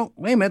 Now,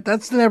 wait a minute,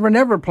 that's the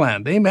Never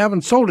plan. They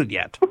haven't sold it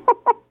yet.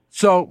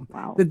 So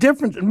the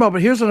difference, well,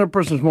 but here's another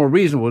person who's more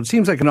reasonable. It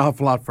seems like an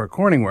awful lot for a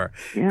Corningware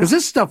because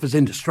this stuff is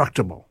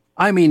indestructible.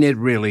 I mean, it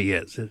really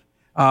is.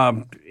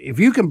 If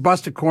you can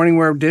bust a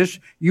Corningware dish,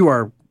 you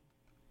are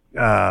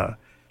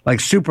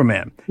like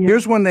Superman. Yeah.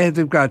 Here's one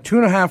they've got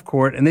 2.5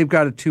 quart and they've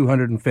got a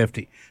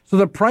 250. So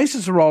the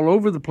prices are all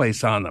over the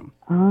place on them.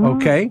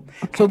 Okay.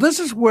 So this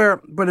is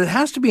where, but it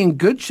has to be in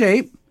good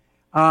shape.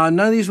 None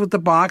of these with the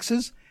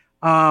boxes.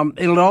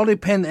 It'll all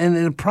depend, and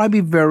it'll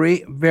probably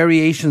be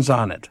variations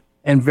on it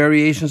and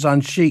variations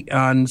on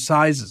on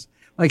sizes.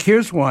 Like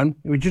here's one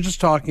what you're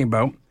just talking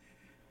about.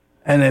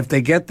 And if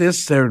they get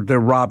this, they're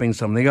robbing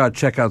something. They got to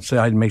check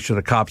outside and make sure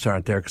the cops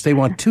aren't there because they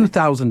want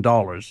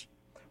 $2,000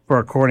 for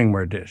a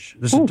Corningware dish.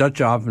 This is a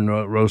Dutch oven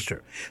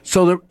roaster.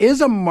 So there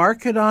is a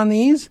market on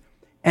these,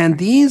 and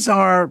these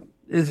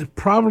is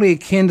probably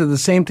akin to the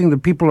same thing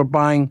that people are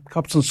buying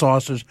cups and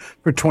saucers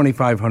for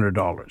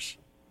 $2,500.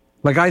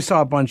 Like I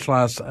saw a bunch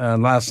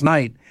last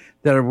night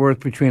that are worth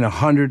between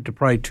 $100 to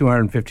probably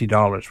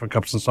 $250 for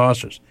cups and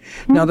saucers.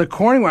 Now the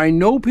Corningware, I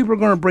know people are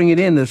going to bring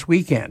it in this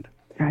weekend,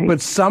 but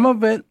some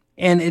of it.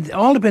 And it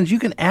all depends. You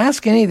can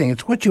ask anything.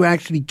 It's what you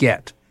actually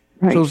get.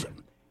 Right. So,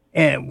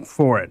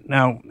 for it.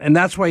 Now, and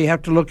that's why you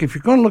have to look. If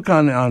you're going to look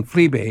on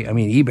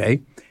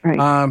eBay,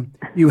 right.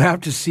 You have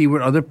to see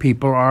what other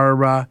people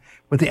are,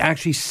 what they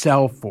actually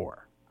sell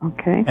for.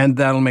 Okay. And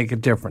that'll make a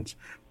difference.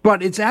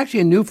 But it's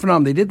actually a new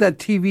phenomenon. They did that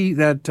TV,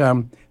 I think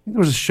there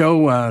was a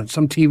show,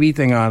 some TV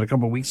thing on a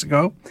couple of weeks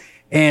ago.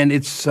 And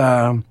it's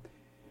brought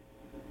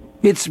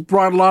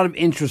a lot of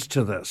interest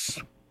to this.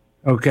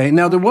 Okay.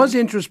 Now, there was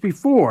interest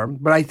before,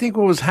 but I think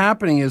what was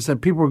happening is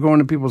that people were going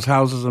to people's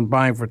houses and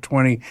buying for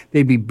 $20.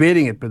 They'd be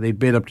bidding it, but they'd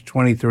bid up to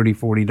 $20, $30,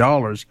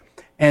 $40.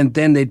 And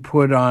then they'd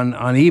put on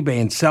eBay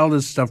and sell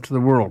this stuff to the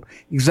world.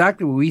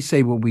 Exactly what we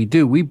say, what we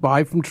do. We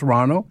buy from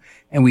Toronto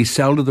and we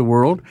sell to the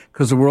world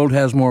because the world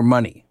has more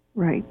money.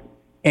 Right.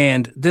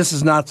 And this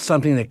is not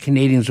something that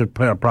Canadians would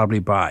probably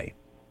buy.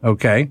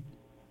 Okay.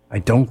 I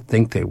don't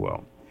think they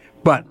will.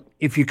 But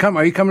if you come,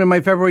 are you coming to my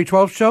February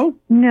 12th show?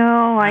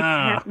 No, I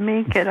can't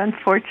make it,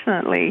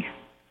 unfortunately.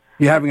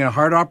 You having a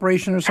heart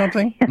operation or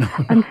something?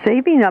 I'm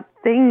saving up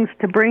things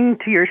to bring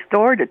to your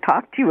store to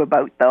talk to you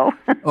about, though.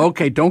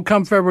 Okay, don't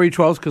come February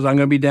 12th because I'm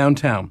going to be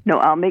downtown. No,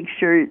 I'll make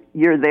sure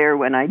you're there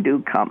when I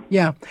do come.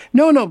 Yeah.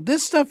 No,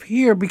 this stuff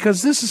here,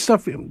 because this is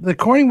stuff, the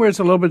Corningware is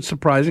a little bit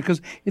surprising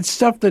because it's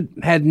stuff that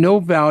had no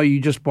value.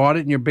 You just bought it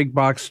in your big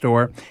box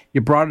store.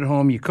 You brought it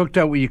home. You cooked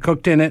out what you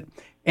cooked in it.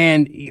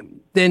 And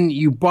then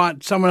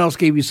someone else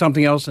gave you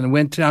something else and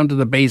went down to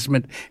the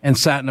basement and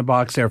sat in a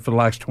box there for the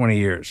last 20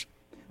 years.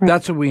 Right.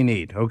 That's what we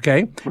need,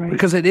 okay? Right.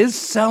 Because it is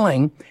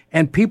selling,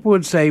 and people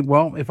would say,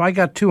 well, if I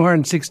got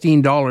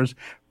 $216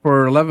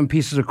 for 11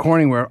 pieces of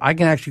Corningware, I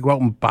can actually go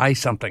out and buy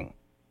something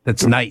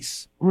that's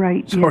nice.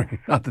 Right. Sorry,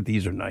 not that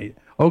these are nice.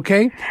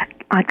 Okay?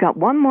 I got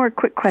one more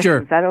quick question.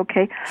 Sure. Is that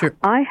okay? Sure.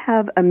 I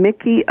have a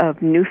Mickey of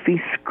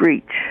Newfie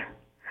Screech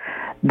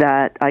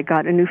that I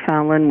got in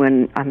Newfoundland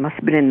when I must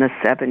have been in the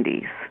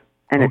 70s.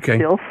 And it's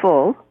still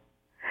full.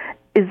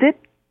 Is it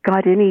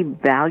got any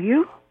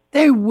value?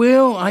 They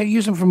will. I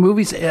use them for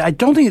movies. I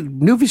don't think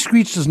Newfie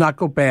Screech does not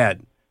go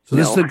bad. So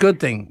this is a good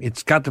thing.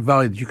 It's got the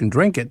value that you can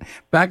drink it.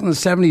 Back in the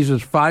 70s, it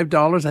was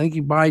 $5. I think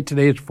you buy it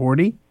today, it's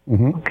 $40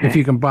 if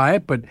you can buy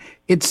it. But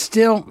it's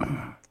still,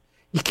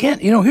 you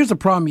can't, here's the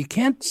problem. You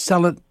can't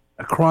sell it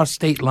across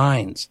state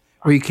lines,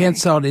 or you can't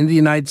sell it in the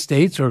United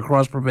States or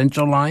across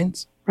provincial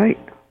lines. Right.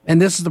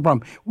 And this is the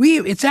problem.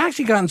 It's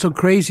actually gotten so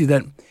crazy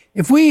that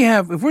if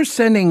we're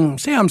sending,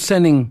 say I'm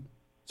sending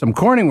some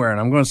Corningware and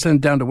I'm going to send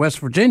it down to West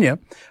Virginia,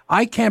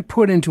 I can't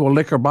put into a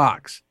liquor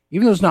box.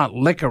 Even though there's not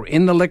liquor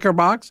in the liquor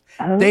box,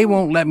 they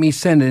won't let me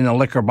send it in a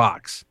liquor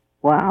box.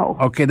 Wow.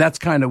 Okay, that's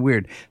kind of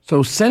weird.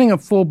 So sending a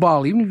full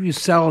bottle, even if you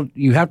sell it,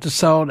 you have to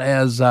sell it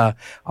as a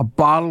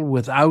bottle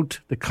without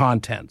the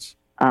contents.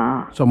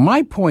 So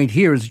my point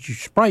here is that you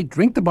should probably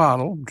drink the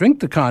bottle,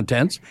 drink the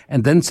contents,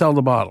 and then sell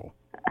the bottle.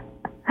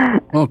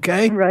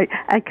 Okay? Right,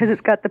 because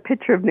it's got the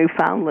picture of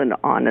Newfoundland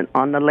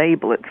on the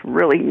label. It's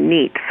really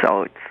neat,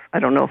 so I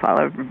don't know if I'll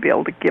ever be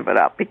able to give it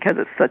up because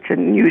it's such an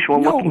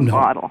unusual looking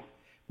bottle.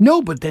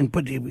 No, but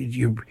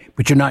you're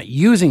not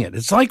using it.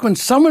 It's like when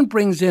someone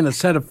brings in a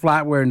set of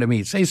flatware into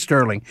me, say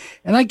Sterling,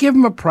 and I give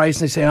them a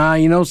price, and they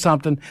say, you know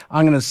something,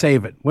 I'm going to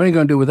save it. What are you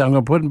going to do with it? I'm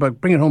going to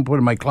bring it home, put it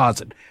in my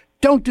closet.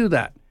 Don't do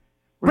that.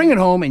 Bring it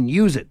home and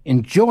use it.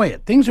 Enjoy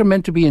it. Things are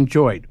meant to be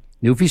enjoyed.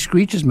 Newfie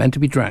Screech is meant to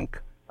be drank.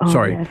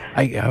 Sorry, yes.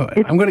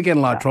 I'm going to get in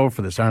a lot of trouble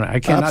for this, aren't I? I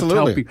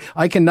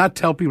cannot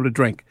tell people to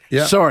drink.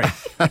 Yeah. Sorry.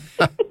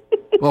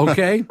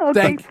 Okay?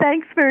 Thanks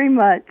very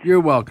much. You're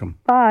welcome.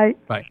 Bye.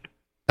 Bye.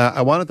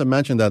 I wanted to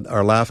mention that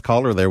our last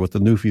caller there with the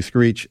Newfie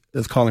Screech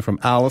is calling from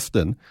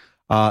Alliston.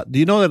 Do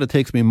you know that it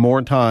takes me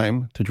more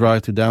time to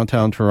drive to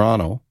downtown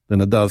Toronto than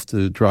it does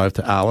to drive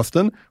to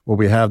Alliston, where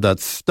we have that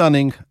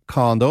stunning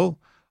condo?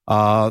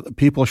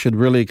 People should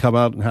really come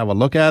out and have a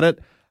look at it.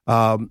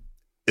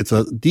 It's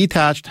a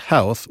detached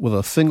house with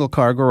a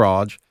single-car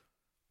garage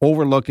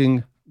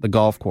overlooking the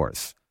golf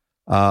course.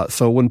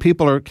 So when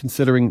people are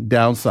considering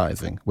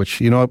downsizing,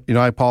 which,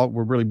 Paul,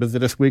 we're really busy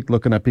this week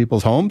looking at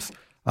people's homes,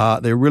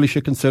 they really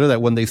should consider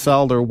that when they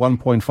sell their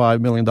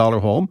 $1.5 million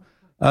home,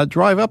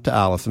 drive up to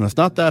Alliston. It's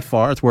not that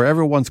far. It's where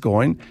everyone's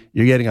going.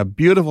 You're getting a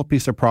beautiful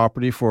piece of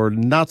property for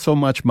not so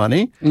much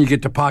money. And you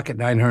get to pocket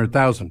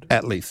 $900,000.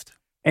 At least.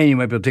 And you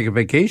might be able to take a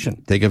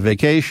vacation. Take a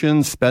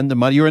vacation, spend the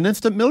money. You're an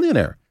instant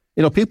millionaire.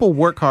 People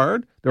work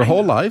hard their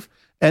whole life,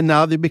 and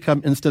now they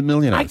become instant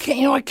millionaires. I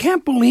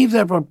can't believe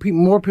that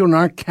more people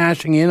aren't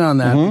cashing in on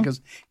that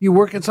because you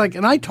work. It's like,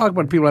 and I talk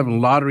about people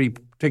having lottery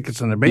tickets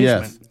in their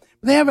basement. Yes.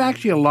 They have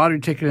actually a lottery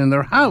ticket in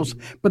their house,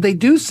 but they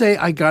do say,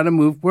 I got to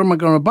move. Where am I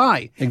going to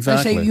buy?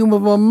 Exactly. I say, you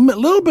move a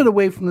little bit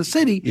away from the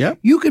city. Yep.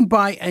 You can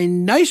buy a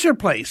nicer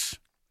place.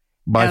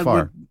 By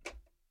far.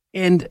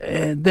 And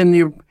then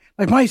you're...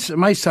 Like my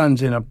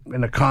son's in a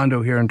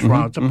condo here in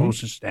Toronto. It's a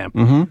postage stamp.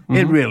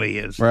 It really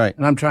is. Right.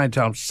 And I'm trying to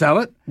tell him, sell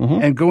it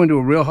and go into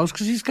a real house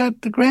because he's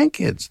got the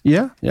grandkids.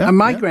 Yeah. And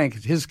my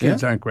grandkids, his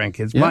kids aren't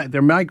grandkids. Yeah.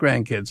 They're my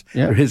grandkids.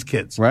 Yeah. They're his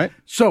kids. Right.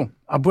 So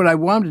what I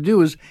want him to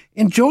do is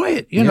enjoy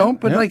it, you know.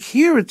 But like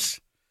here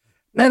it's,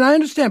 and I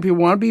understand people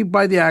want to be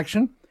by the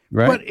action.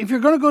 Right. But if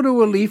you're going to go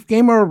to a Leaf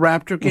game or a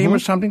Raptor game or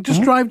something,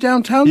 just drive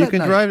downtown that night. You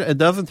can drive. It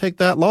doesn't take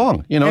that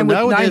long. And with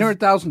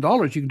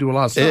 $900,000, you can do a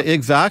lot of stuff.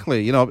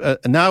 Exactly.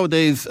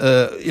 Nowadays,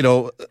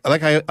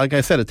 like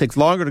I said, it takes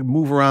longer to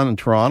move around in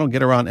Toronto,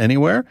 get around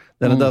anywhere,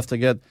 than it does to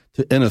get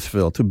to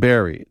Innisfil, to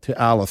Barrie, to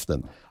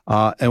Alliston.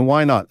 And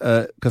why not?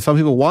 Because some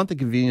people want the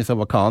convenience of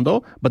a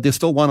condo, but they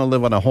still want to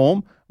live in a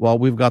home. Well,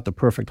 we've got the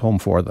perfect home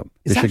for them.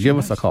 They should give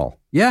us a call.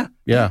 Yeah.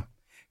 Yeah.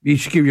 You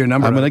should give your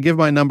number. I'm going to give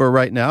my number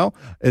right now.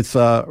 It's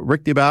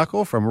Rick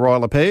DeBacco from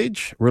Royal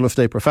LePage, Real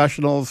Estate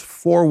Professionals,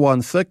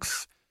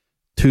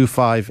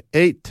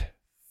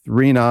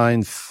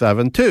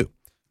 416-258-3972.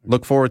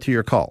 Look forward to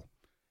your call.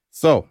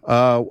 So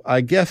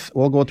I guess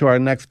we'll go to our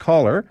next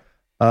caller.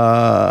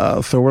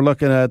 So we're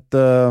looking at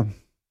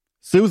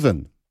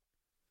Susan.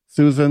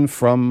 Susan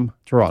from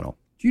Toronto.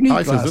 Do you need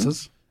Hi, glasses?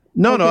 Susan.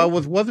 No, I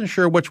wasn't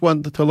sure which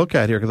one to look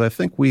at here because I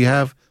think we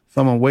have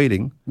someone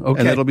waiting,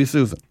 and it'll be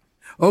Susan.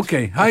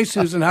 Okay. Hi,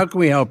 Susan. How can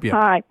we help you?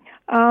 Hi.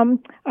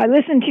 I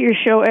listen to your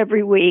show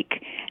every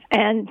week,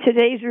 and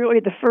today's really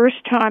the first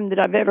time that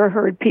I've ever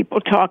heard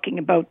people talking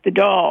about the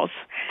dolls.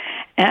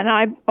 And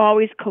I've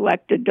always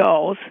collected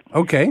dolls.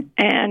 Okay.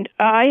 And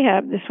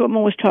this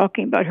woman was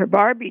talking about her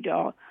Barbie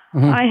doll.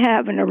 I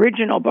have an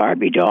original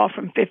Barbie doll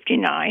from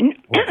 59.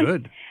 Oh,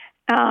 good.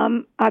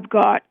 I've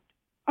got,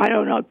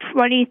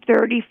 20,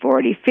 30,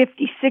 40,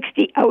 50,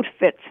 60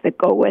 outfits that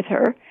go with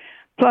her,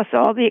 plus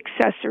all the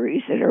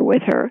accessories that are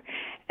with her.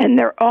 And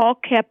they're all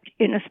kept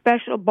in a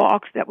special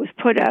box that was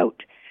put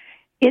out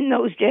in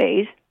those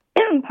days,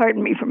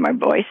 pardon me for my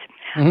voice,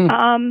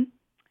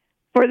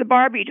 for the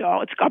Barbie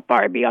doll. It's got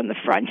Barbie on the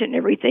front and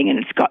everything, and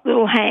it's got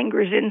little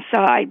hangers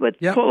inside with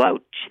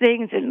pull-out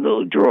things and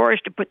little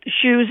drawers to put the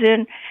shoes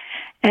in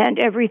and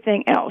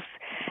everything else.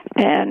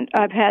 And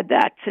I've had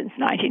that since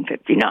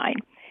 1959.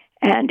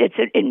 And it's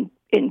in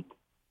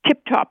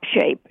tip-top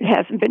shape. It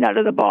hasn't been out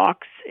of the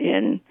box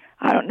in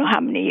I don't know how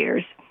many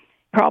years,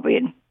 probably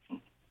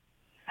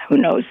who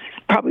knows,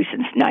 probably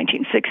since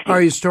 1960.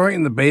 Are you storing it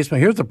in the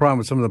basement? Here's the problem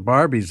with some of the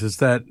Barbies is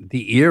that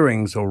the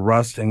earrings will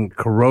rust and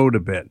corrode a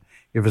bit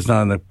if it's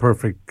not in the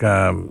perfect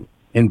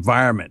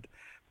environment.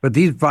 But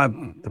the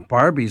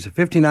Barbies, the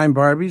 59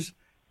 Barbies,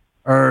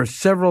 are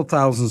several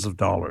thousands of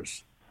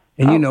dollars.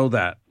 And you know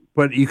that.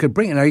 But you could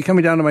bring it. Are you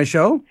coming down to my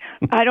show?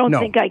 I don't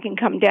think I can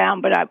come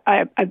down, but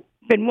I've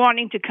been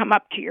wanting to come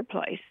up to your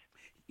place.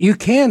 You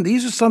can.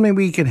 These are something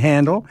we can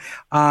handle.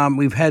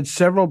 We've had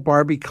several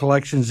Barbie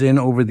collections in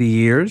over the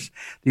years.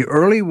 The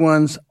early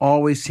ones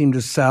always seem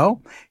to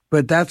sell,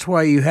 but that's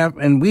why you have,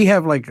 and we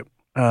have like,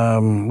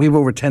 we have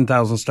over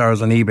 10,000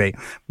 stars on eBay.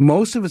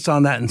 Most of it's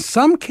on that. In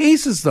some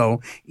cases, though,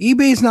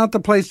 eBay is not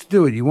the place to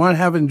do it. You want to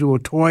have it into a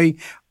toy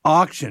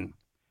auction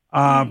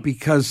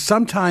because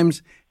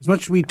sometimes, as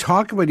much as we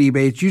talk about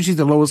eBay, it's usually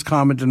the lowest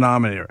common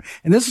denominator.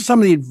 And this is some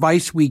of the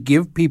advice we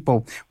give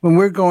people when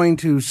we're going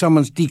to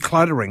someone's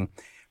decluttering.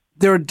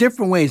 There are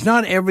different ways.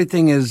 Not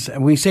everything is,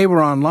 we say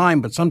we're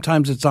online, but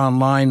sometimes it's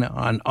online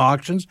on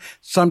auctions.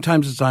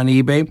 Sometimes it's on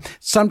eBay.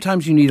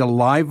 Sometimes you need a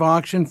live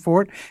auction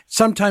for it.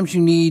 Sometimes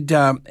you need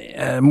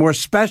more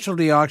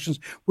specialty auctions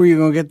where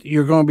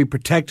you're going to be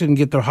protected and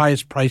get the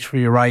highest price for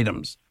your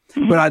items.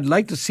 Mm-hmm. But I'd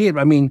like to see it.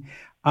 I mean,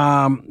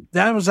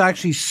 that was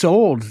actually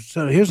sold.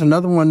 So here's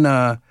another one.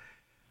 7,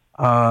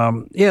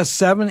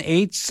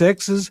 8,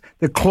 6s.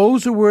 The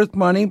clothes are worth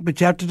money, but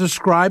you have to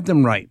describe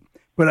them right.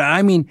 But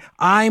I mean,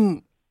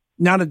 I'm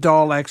not a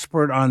doll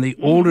expert on the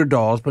older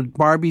dolls, but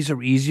Barbies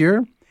are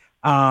easier.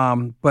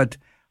 But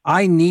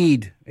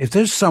if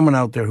there's someone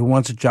out there who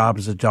wants a job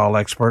as a doll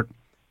expert,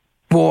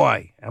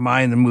 boy, am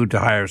I in the mood to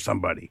hire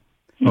somebody.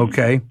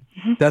 Okay?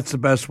 Mm-hmm. That's the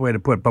best way to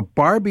put it. But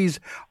Barbies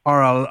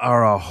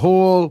are a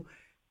whole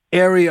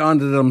area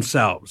unto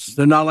themselves.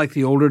 They're not like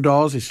the older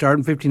dolls. They start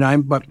in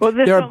 59, but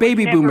they're a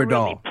baby boomer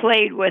doll. Really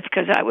played with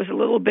because I was a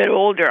little bit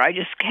older. I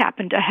just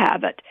happened to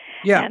have it.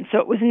 Yeah. And so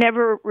it was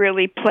never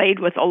really played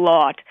with a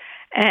lot.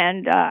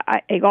 And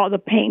all the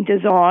paint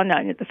is on,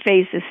 and the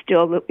face is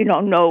still,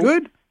 no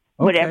good. Okay.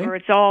 Whatever.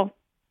 It's all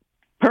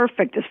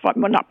perfect as far.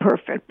 Well, not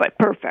perfect, but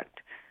perfect.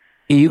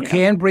 You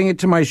can bring it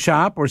to my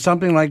shop or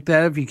something like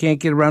that. If you can't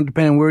get around,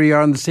 depending on where you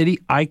are in the city,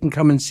 I can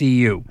come and see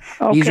you.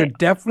 Okay. These are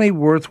definitely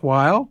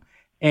worthwhile,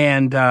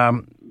 and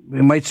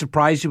we might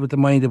surprise you with the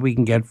money that we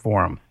can get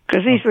for them.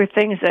 Because these were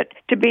things that,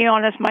 to be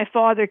honest, my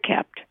father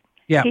kept.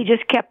 Yeah. He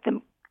just kept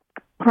them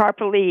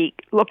properly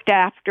looked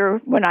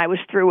after when I was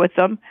through with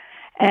them.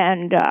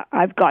 And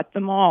I've got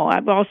them all.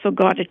 I've also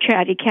got a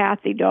Chatty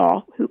Cathy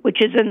doll,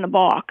 which is in the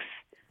box.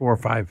 4 or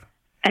 5.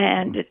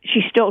 And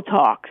she still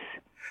talks.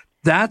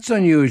 That's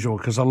unusual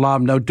because a lot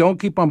of them, no, don't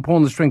keep on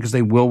pulling the string because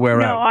they will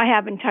wear out. No, I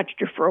haven't touched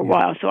her for a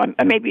while, so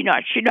I maybe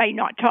not. Should I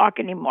not talk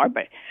anymore?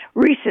 But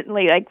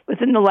recently, like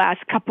within the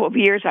last couple of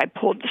years, I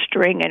pulled the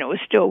string and it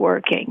was still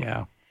working.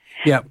 Yeah.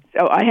 Yeah.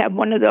 So I have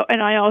one of those,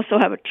 and I also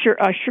have a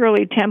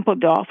Shirley Temple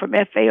doll from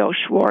FAO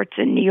Schwartz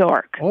in New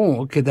York.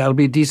 Oh, okay, that'll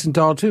be a decent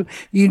doll too.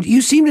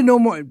 You seem to know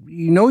more.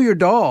 You know your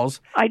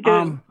dolls. I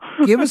do.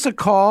 Give us a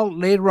call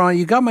later on.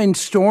 You got my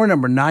store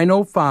number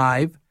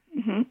 905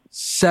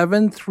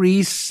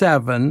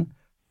 737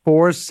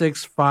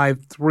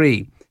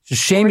 4653. It's a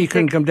shame you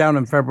couldn't come down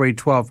on February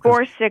 12th.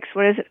 46.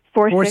 What is it?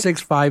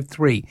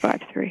 4653.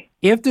 53.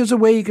 If there's a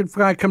way you could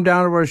come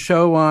down to our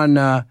show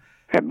on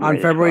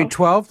February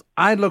 12th,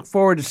 I look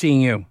forward to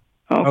seeing you.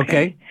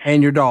 Okay?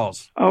 And your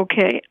dolls.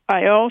 Okay.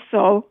 I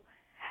also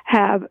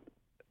have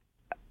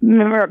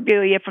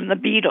memorabilia from the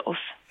Beatles.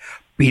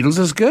 Beatles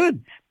is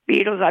good.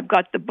 Beatles. I've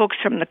got the books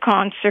from the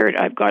concert.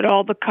 I've got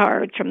all the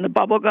cards from the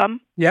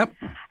Bubblegum. Yep.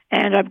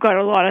 And I've got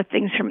a lot of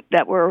things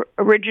that were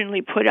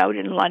originally put out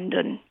in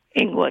London,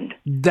 England.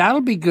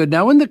 That'll be good.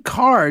 Now, in the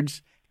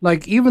cards,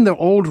 like even the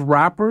old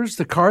wrappers,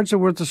 the cards are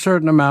worth a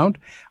certain amount.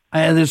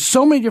 And there's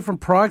so many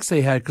different products they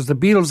had because the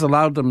Beatles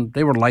allowed them,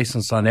 they were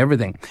licensed on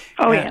everything.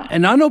 Oh, yeah.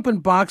 An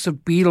unopened box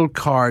of Beatle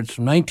cards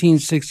from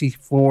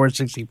 1964,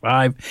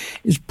 65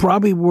 is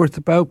probably worth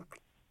about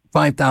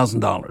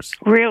 $5,000.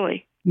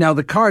 Really? Now,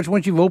 the cards,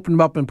 once you've opened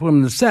them up and put them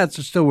in the sets,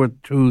 are still worth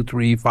 $200,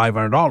 $300,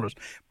 $500.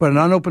 But an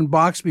unopened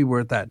box would be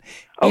worth that.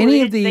 They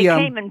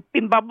came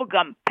in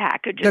bubblegum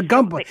packages.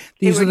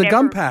 These are the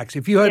gum packs.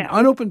 If you had an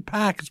unopened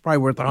pack, it's probably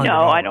worth $100.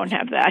 No, I don't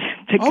have that.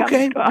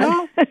 Okay.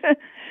 No.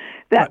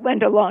 That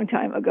went a long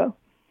time ago.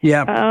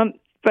 Yeah.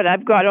 But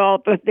I've got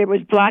but there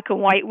was black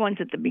and white ones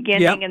at the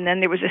beginning, and then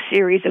there was a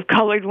series of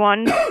colored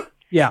ones.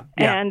 Yeah.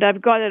 And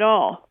I've got it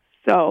all.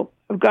 So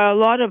I've got a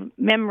lot of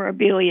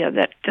memorabilia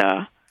that...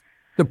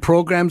 The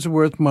programs are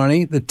worth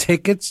money. The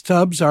ticket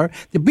stubs are.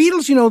 The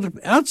Beatles,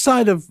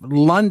 outside of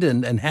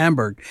London and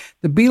Hamburg,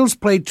 the Beatles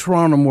played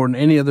Toronto more than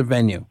any other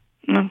venue.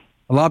 Mm.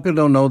 A lot of people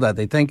don't know that.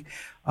 They think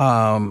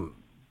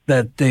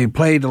that they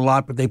played a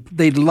lot, but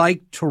they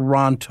like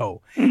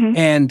Toronto. Mm-hmm.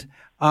 And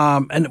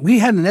we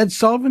had an Ed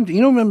Sullivan.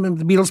 You know,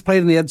 remember the Beatles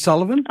played in the Ed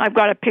Sullivan? I've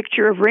got a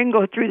picture of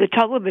Ringo through the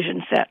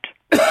television set.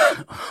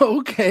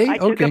 Okay. I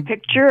took a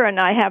picture, and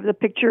I have the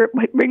picture.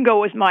 Ringo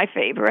was my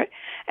favorite.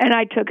 And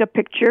I took a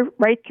picture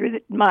right through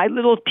my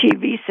little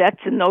TV sets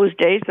in those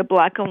days, the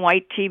black and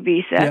white TV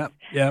sets.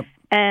 Yep.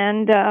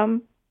 And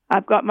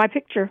I've got my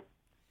picture.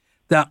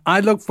 Now, I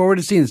look forward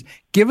to seeing this.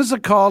 Give us a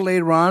call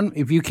later on.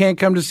 If you can't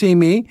come to see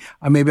me,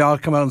 maybe I'll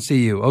come out and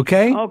see you,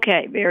 okay?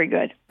 Okay, very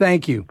good.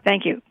 Thank you.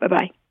 Thank you.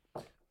 Bye-bye.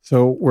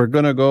 So we're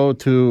going to go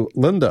to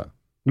Linda.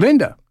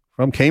 Linda.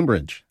 From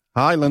Cambridge.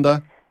 Hi,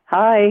 Linda.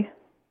 Hi.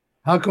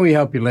 How can we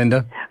help you,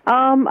 Linda?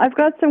 I've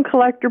got some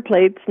collector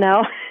plates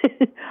now.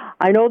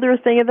 I know they're a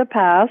thing of the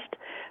past,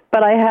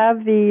 But I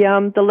have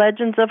the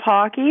Legends of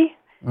Hockey,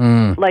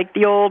 like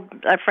the old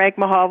Frank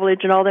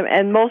Mahovlich and all them,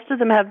 and most of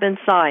them have been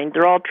signed.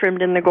 They're all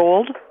trimmed in the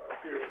gold.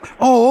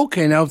 Oh,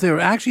 okay. Now, if they were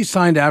actually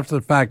signed after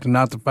the fact and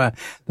not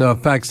the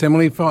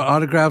facsimile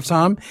autographs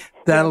on them,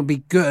 that'll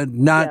be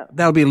good.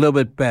 That'll be a little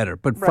bit better.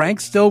 But right.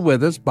 Frank's still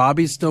with us.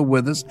 Bobby's still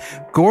with us.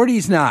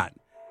 Gordie's not.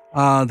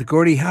 The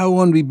Gordie Howe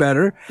one would be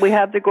better. We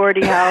have the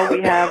Gordie Howe.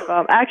 We have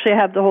actually I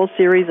have the whole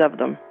series of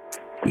them.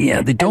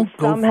 Yeah, they don't.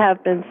 Some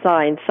have been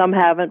signed. Some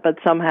haven't, but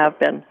some have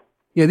been.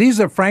 Yeah, these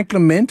are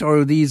Franklin Mint,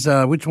 or these?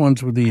 Which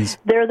ones were these?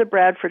 They're the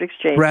Bradford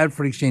Exchange.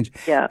 Bradford Exchange.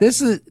 Yeah.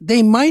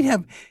 They might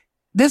have.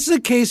 This is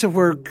a case of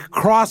we're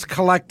cross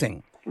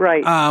collecting.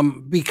 Right.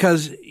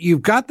 Because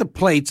you've got the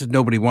plates that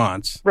nobody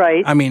wants.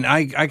 Right. I mean,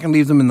 I can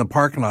leave them in the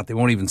parking lot. They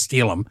won't even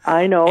steal them.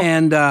 I know.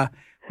 And,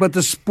 but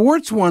the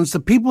sports ones,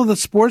 the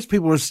sports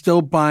people are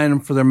still buying them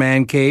for their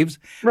man caves.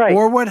 Right.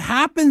 Or what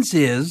happens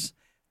is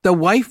the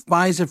wife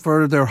buys it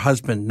for their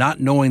husband, not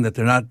knowing that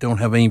don't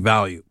have any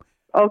value.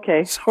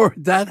 Okay. So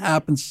that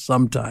happens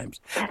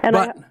sometimes. And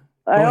I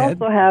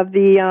also have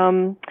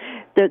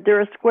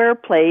they're a square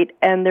plate,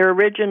 and they're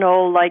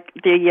original, like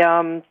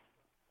the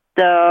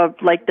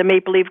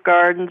Maple Leaf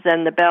Gardens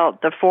and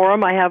the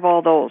Forum. I have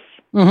all those.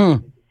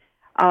 Mm-hmm.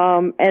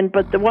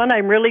 But the one I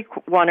really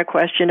want to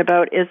question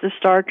about is the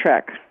Star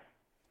Trek.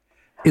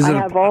 I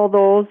have all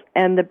those,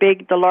 and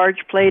the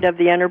large plate of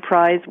the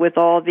Enterprise with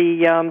all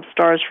the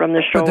stars from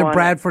the show. But they're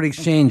Bradford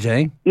Exchange,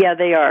 eh? Yeah,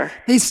 they are.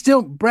 They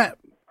still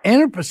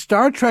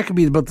Star Trek would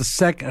be about the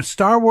second.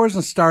 Star Wars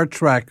and Star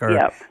Trek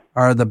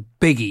are the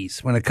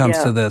biggies when it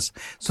comes to this.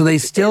 So they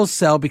still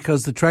sell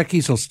because the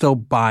Trekkies will still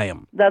buy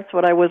them. That's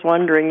what I was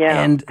wondering.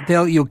 Yeah, and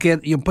you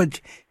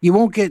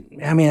won't get.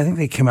 I mean, I think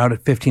they come out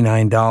at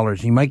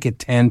 $59. You might get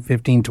 10,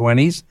 15,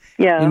 20s.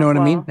 Yeah, you know what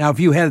I mean. Now, if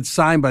you had it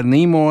signed by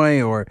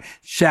Nimoy or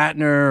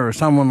Shatner or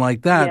someone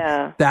like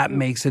that, that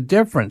makes a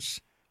difference.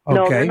 Okay.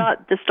 No, they're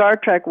not the Star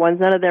Trek ones.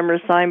 None of them are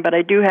signed, but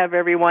I do have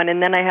every one.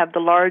 And then I have the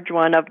large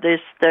one of the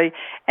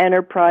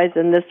Enterprise,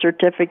 and this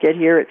certificate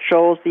here. It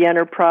shows the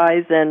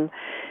Enterprise and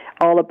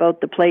all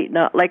about the plate.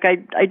 Not like I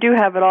do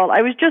have it all.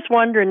 I was just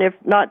wondering if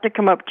not to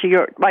come up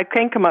to I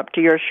can come up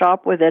to your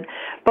shop with it,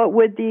 but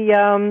would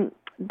the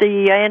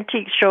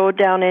antique show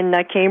down in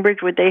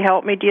Cambridge, would they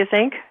help me? Do you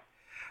think?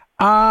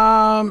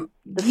 But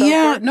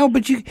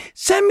you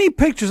send me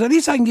pictures. At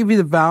least I can give you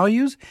the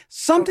values.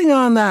 Something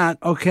on that.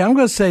 Okay, I'm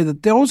going to say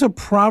that those will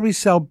probably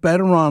sell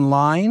better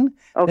online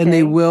than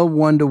they will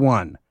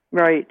 1-to-1.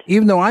 Right.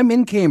 Even though I'm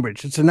in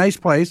Cambridge, it's a nice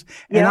place.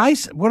 Yeah. And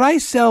what I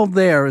sell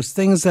there is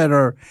things that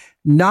are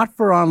not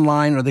for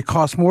online, or they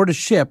cost more to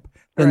ship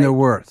than they're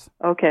worth.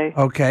 Okay.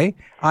 Okay.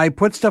 I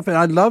put stuff in.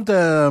 I love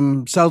the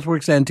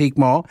Southworks Antique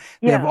Mall.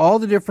 They have all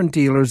the different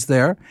dealers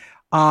there.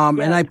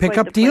 And I pick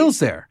up deals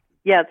there.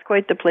 Yeah, it's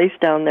quite the place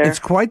down there. It's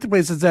quite the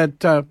place. It's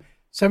at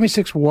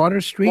 76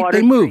 Water Street.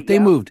 They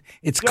moved.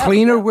 It's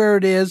cleaner where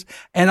it is,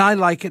 and I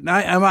like it. And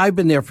I've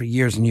been there for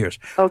years and years.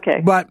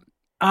 Okay. But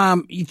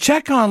you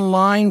check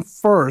online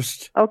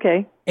first.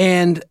 Okay.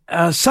 And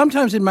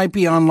sometimes it might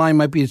be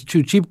online, it's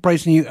too cheap a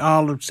price, and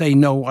I'll say,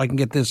 no, I can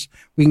get this.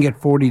 We can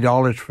get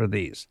 $40 for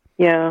these.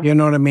 Yeah. You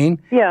know what I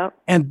mean? Yeah.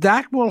 And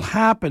that will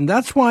happen.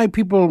 That's why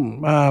people,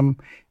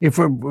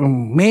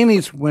 mainly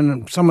it's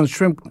when someone's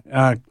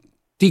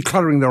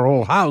decluttering their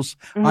whole house,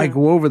 I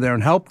go over there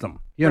and help them,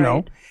 you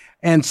know.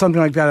 And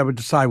something like that, I would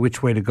decide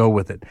which way to go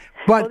with it.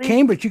 But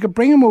Cambridge, you could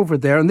bring them over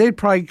there, and they'd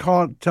probably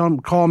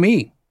call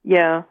me.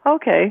 Yeah,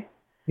 okay.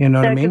 You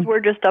know what I mean? Because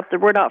we're just up there.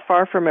 We're not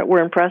far from it.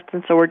 We're in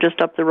Preston, so we're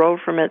just up the road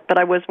from it. But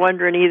I was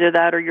wondering either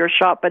that or your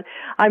shop. But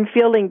I'm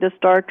feeling the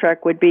Star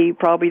Trek would be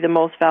probably the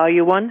most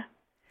value one,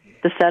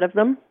 the set of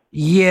them.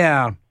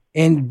 Yeah,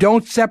 and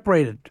don't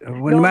separate it.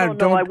 No, I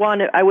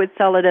want it. I would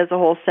sell it as a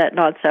whole set,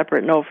 not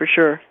separate. No, for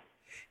sure.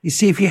 You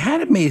see, if you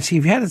had it made, if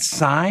you had it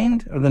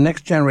signed, or the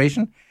next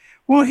generation.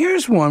 Well,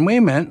 here's one. Wait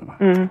a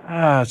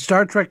minute.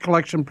 Star Trek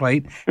collection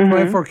plate,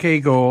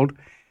 24K gold,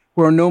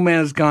 where no man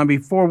has gone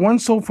before. One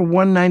sold for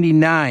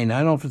 $199. I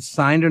don't know if it's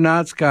signed or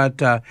not. It's got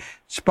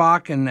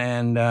Spock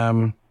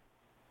and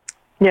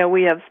yeah,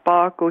 we have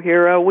Spock,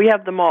 Uhura. We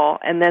have them all.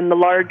 And then the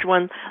large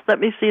one, let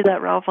me see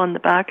that, Ralph, on the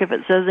back if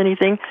it says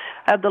anything.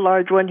 I have the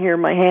large one here in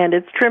my hand.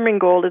 It's trimming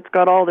gold. It's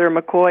got all their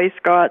McCoy,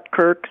 Scott,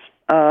 Kirk,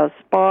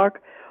 Spock,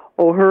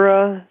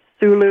 Uhura,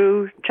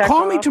 Sulu, Chekhov.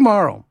 Call me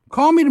tomorrow.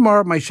 Call me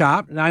tomorrow at my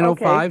shop,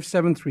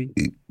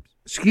 905-73.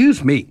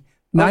 Excuse me,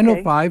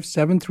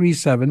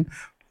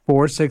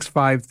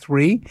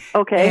 905-737-4653.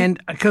 Okay. And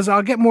because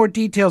I'll get more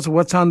details of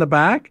what's on the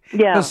back.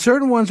 Yeah. Because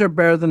certain ones are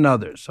better than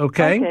others.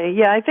 Okay. Okay.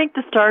 Yeah, I think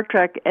the Star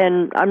Trek,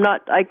 and I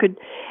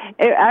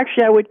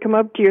would come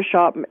up to your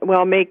shop.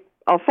 Well,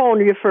 I'll phone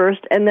you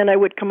first, and then I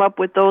would come up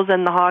with those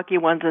and the hockey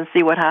ones and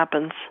see what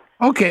happens.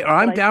 Okay,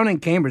 I'm down in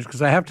Cambridge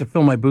because I have to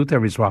fill my booth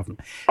every so often.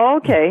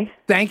 Okay.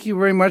 Thank you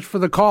very much for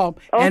the call.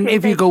 Okay, and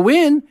if you go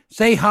in,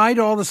 say hi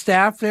to all the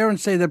staff there and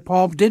say that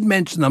Paul did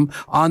mention them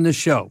on the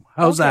show.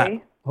 How's that?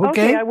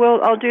 Okay, I will.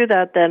 I'll do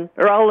that then,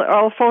 or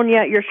I'll phone you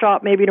at your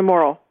shop maybe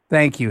tomorrow.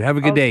 Thank you. Have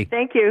a good day.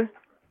 Thank you.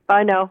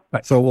 Bye now.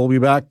 Bye. So we'll be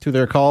back to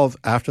their calls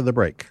after the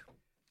break.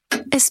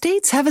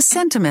 Estates have a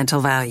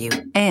sentimental value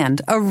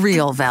and a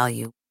real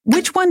value.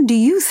 Which one do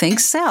you think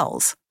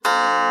sells?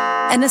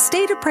 An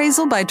estate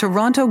appraisal by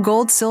Toronto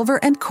Gold,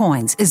 Silver and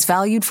Coins is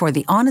valued for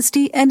the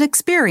honesty and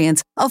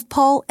experience of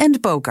Paul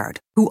and Bogart,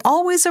 who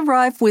always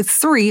arrive with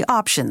 3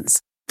 options.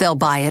 They'll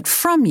buy it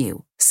from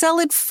you, sell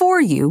it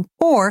for you,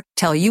 or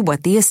tell you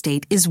what the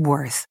estate is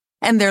worth.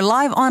 And their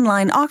live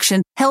online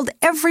auction held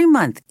every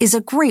month is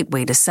a great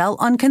way to sell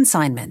on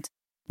consignment.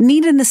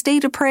 Need an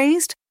estate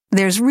appraised?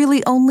 There's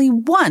really only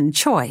one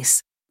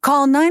choice.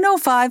 Call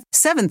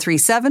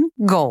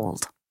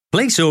 905-737-GOLD.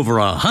 Place over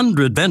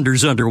 100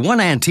 vendors under one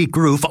antique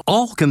roof,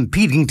 all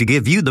competing to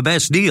give you the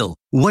best deal.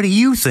 What do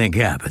you think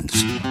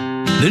happens?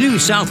 The new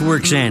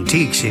Southworks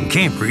Antiques in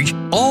Cambridge,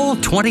 all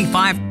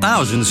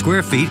 25,000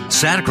 square feet,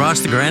 sat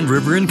across the Grand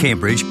River in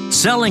Cambridge,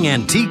 selling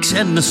antiques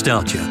and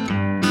nostalgia.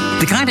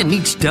 The kind of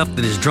neat stuff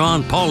that has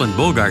drawn Paul and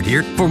Bogart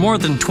here for more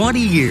than 20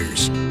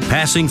 years.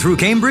 Passing through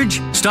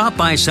Cambridge? Stop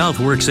by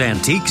Southworks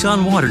Antiques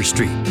on Water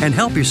Street and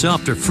help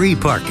yourself to free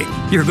parking.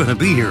 You're going to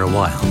be here a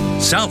while.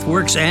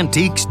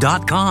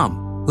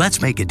 SouthworksAntiques.com.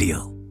 Let's make a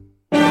deal.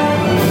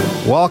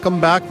 Welcome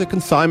back to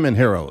Consignment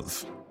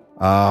Heroes.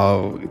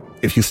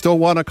 If you still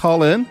want to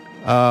call in,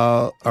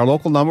 our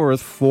local number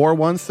is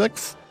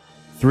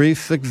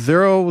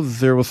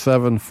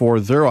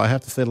 416-360-0740. I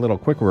have to say it a little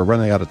quicker. We're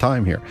running out of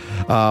time here.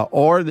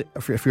 Or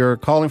if you're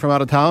calling from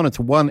out of town, it's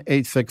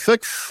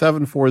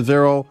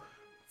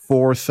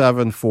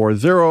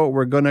 1-866-740-4740.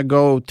 We're going to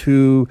go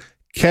to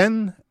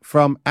Ken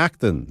from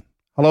Acton.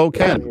 Hello,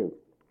 Ken.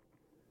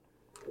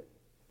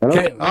 Hello.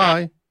 Ken.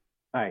 Hi.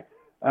 Hi.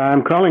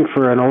 I'm calling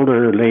for an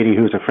older lady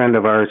who's a friend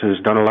of ours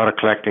who's done a lot of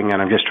collecting, and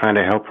I'm just trying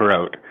to help her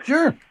out.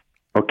 Sure.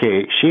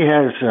 Okay, she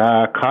has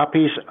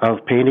copies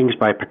of paintings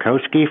by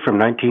Pekowski from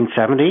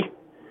 1970.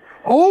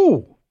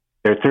 Oh!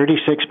 They're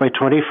 36 by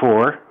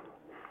 24.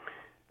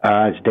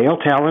 It's Dale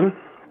Talon,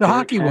 the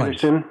hockey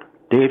Anderson, ones.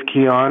 Dave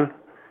Keon,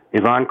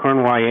 Yvonne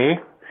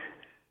Cornwallier.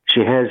 She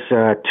has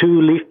 2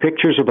 leaf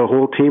pictures of the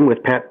whole team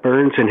with Pat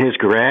Burns in his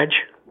garage.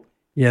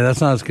 Yeah,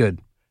 that's not as good.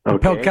 The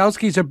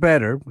Pelkowskis are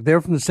better. They're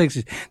from the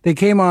 60s. They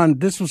came on,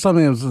 this was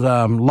something that was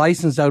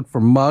licensed out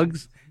for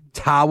mugs,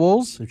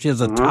 towels. If she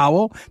has a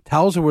towel,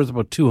 towels are worth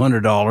about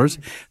 $200.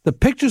 The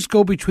pictures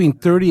go between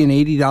 $30 and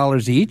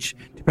 $80 each,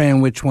 depending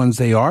on which ones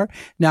they are.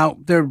 Now,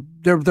 they're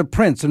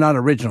prints. They're not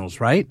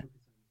originals, right?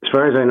 As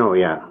far as I know,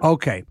 yeah.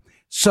 Okay.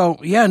 So,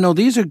 yeah, no,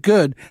 these are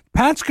good.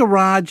 Pat's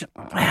Garage,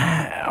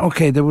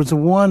 okay, there was a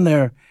one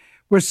there.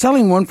 We're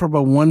selling one for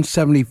about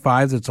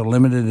 $175 that's a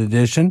limited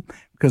edition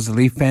because the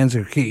Leaf fans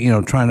are,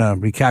 trying to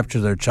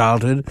recapture their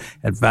childhood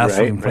at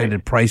vastly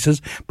inflated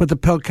prices. But the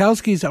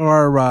Pelkowskis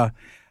are,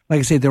 like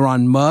I say, they're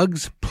on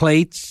mugs,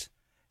 plates.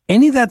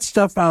 Any of that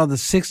stuff out of the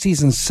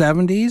 60s and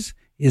 70s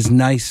is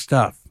nice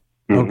stuff.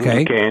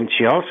 Okay? Okay, and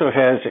she also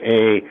has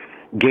a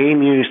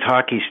game-used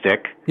hockey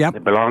stick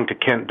that belonged to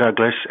Kent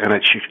Douglas, and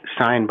it's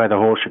signed by the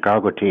whole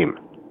Chicago team.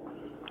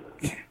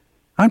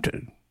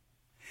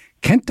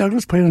 Kent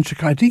Douglas played on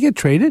Chicago. Did he get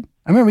traded?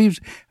 I remember I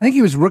think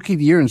he was Rookie of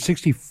the Year in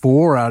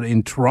 '64 out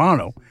in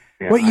Toronto.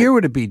 Yeah, what year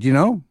would it be? Do you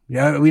know?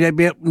 Yeah, we'd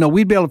be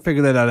able to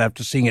figure that out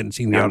after seeing it and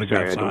seeing the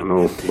autographs. I don't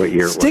know what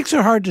year. Sticks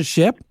are hard to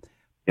ship,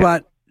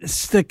 but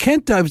the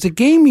Kent Douglas, the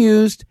game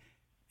used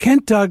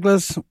Kent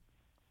Douglas,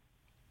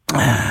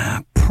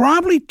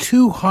 probably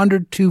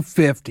 200,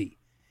 250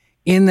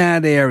 in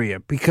that area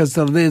because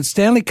the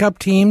Stanley Cup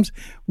teams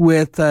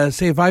with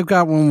say if I've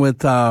got one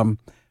with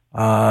Bauer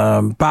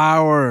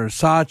or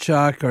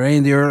Sawchuk or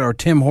Andy or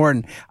Tim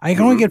Horton, I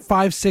can only get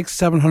 $500,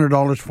 $600,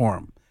 $700 for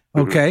them.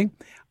 Okay,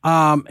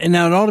 and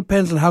now it all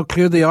depends on how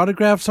clear the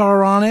autographs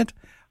are on it.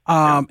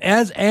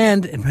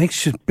 And it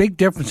makes a big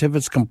difference if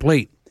it's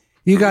complete.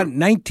 You got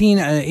 18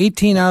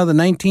 out of the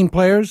 19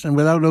 players, and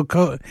without no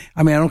coach.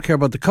 I mean, I don't care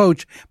about the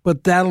coach,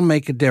 but that'll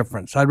make a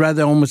difference. I'd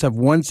rather almost have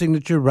one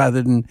signature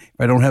rather than if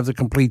I don't have the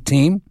complete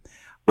team.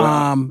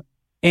 And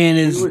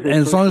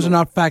as long as they're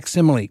not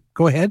facsimile.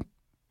 Go ahead.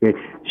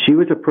 She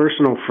was a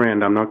personal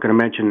friend. I'm not going to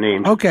mention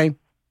names. Okay.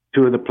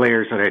 2 of the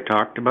players that I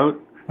talked about.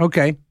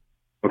 Okay.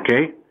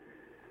 Okay.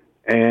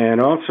 And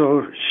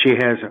also, she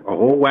has a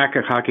whole whack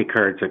of hockey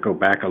cards that go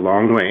back a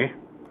long way.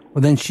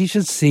 Well, then she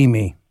should see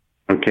me.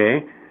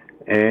 Okay.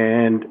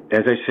 And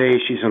as I say,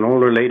 she's an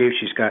older lady.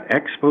 She's got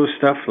Expo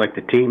stuff, like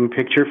the team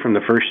picture from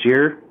the first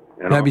year.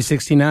 That'd be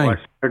 69.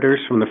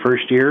 Senators from the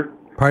first year.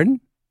 Pardon?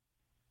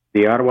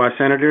 The Ottawa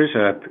Senators,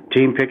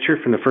 team picture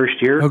from the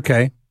first year.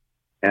 Okay.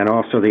 And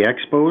also the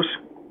Expos.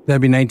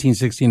 That'd be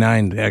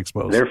 1969, the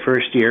Expos. Their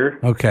first year.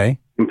 Okay.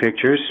 Team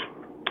pictures.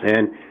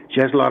 And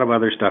she has a lot of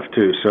other stuff,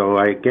 too. So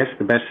I guess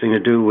the best thing to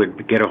do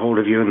would get a hold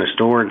of you in the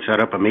store and set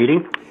up a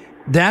meeting.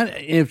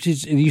 If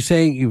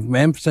you've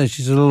emphasized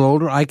she's a little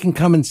older, I can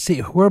come and see.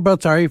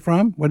 Whereabouts are you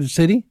from? What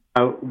city?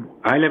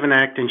 I live in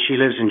Acton. She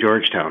lives in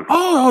Georgetown.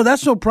 Oh,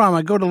 that's no problem.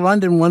 I go to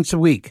London once a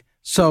week.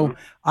 So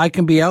I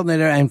can be out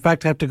there. In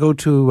fact, I have to go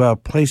to a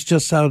place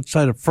just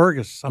outside of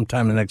Fergus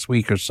sometime the next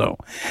week or so.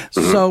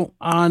 So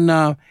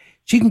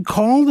she can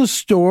call the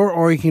store,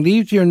 or you can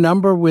leave your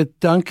number with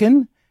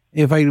Duncan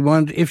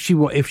if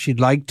she'd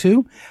like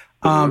to.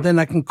 Then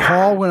I can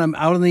call when I'm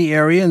out in the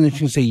area, and then she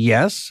can say,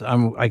 yes,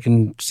 I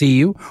can see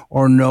you,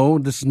 or no,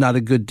 this is not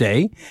a good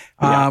day.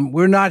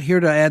 We're not here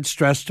to add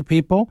stress to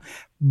people,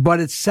 but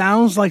it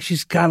sounds like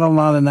she's got a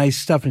lot of nice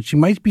stuff, and she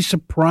might be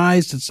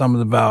surprised at some of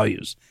the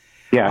values.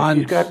 Yeah,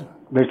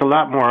 there's a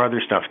lot more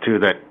other stuff, too,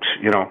 that,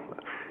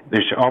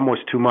 there's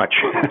almost too much.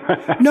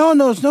 No,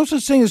 there's no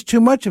such thing as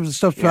too much of the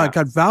stuff that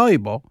got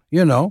valuable,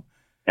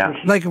 Yeah.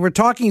 Like if we're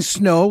talking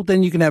snow,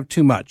 then you can have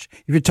too much.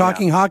 If you're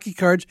talking hockey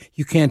cards,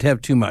 you can't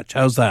have too much.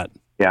 How's that?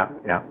 Yeah.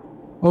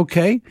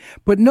 Okay.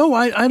 But no,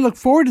 I look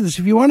forward to this.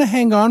 If you want to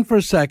hang on for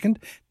a second,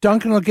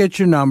 Duncan will get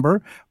your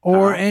number,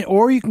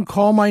 or you can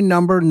call my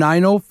number,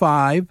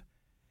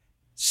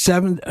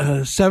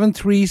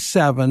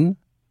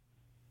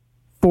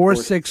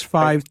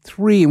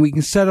 905-737-4653, and we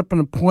can set up an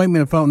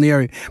appointment if out in the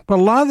area. But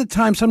a lot of the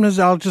time, sometimes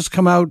I'll just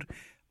come out,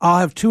 I'll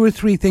have 2 or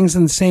 3 things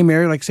in the same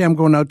area. Like say I'm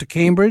going out to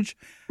Cambridge,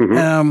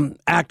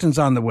 Acton's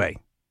on the way.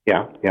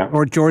 Yeah.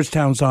 Or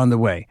Georgetown's on the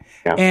way.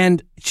 Yeah.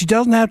 And she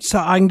doesn't have to,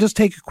 I can just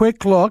take a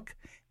quick look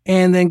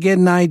and then get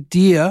an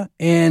idea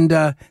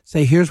and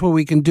say, here's what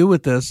we can do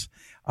with this.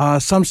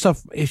 Some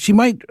stuff, if she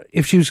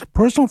was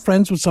personal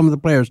friends with some of the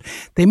players,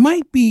 they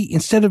might be,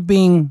 instead of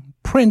being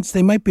prints,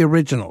 they might be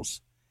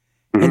originals.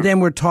 And then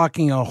we're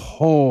talking a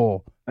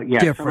whole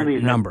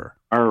different number.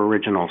 Are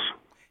originals.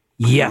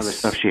 Yes. Some of the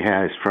stuff she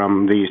has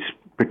from these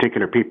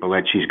particular people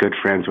that she's good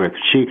friends with.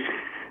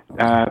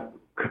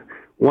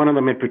 One of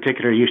them in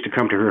particular used to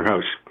come to her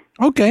house.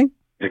 Okay.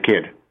 As a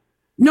kid.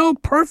 No,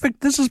 perfect.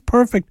 This is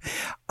perfect.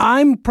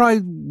 I'm probably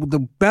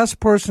the best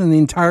person in the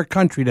entire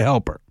country to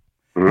help her.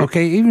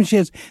 Okay, even she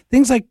has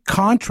things like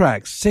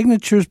contracts,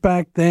 signatures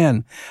back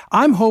then.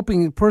 I'm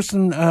hoping the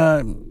person,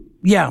 I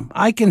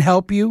can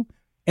help you,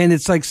 and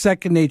it's like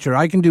second nature.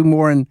 I can do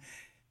more in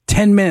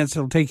 10 minutes.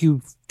 It'll take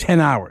you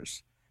 10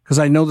 hours because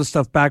I know the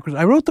stuff backwards.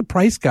 I wrote the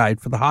price guide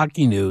for the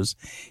Hockey News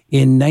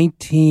in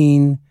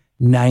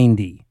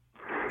 1990.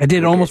 I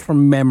did almost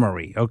from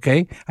memory,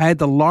 okay? I had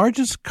the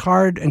largest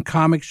card and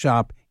comic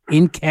shop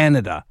in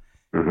Canada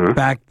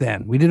back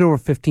then. We did over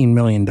 $15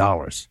 million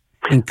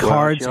in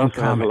cards and comics.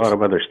 Has a lot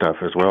of other stuff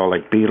as well,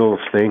 like Beatles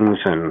things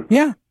and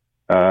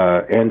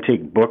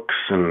antique books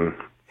and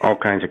all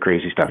kinds of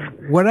crazy stuff.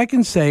 What I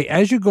can say,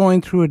 as you're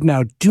going through it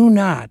now, do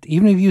not,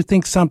 even if you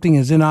think something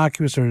is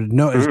innocuous or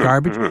is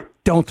garbage,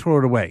 don't throw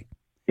it away.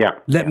 Yeah.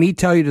 Let me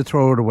tell you to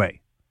throw it away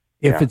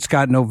if it's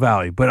got no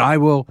value. But I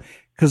will,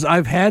 because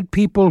I've had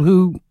people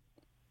who,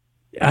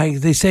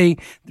 they say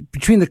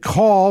between the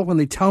call when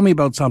they tell me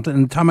about something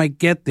and the time I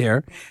get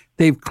there,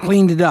 they've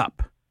cleaned it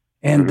up.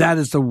 And that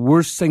is the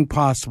worst thing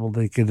possible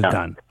they could have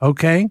done.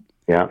 Okay?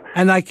 Yeah.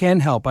 And I can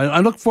help. I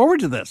look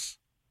forward to this.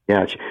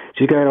 Yeah.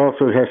 She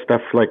also has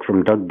stuff like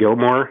from Doug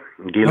Gilmore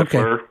and Guy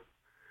Lafleur.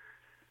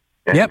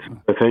 Yep.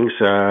 The things,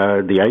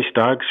 the Ice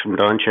Dogs from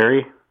Don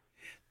Cherry.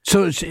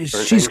 So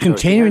she's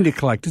continuing to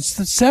collect. It's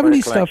the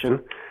 70s stuff.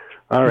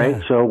 All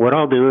right. So what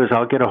I'll do is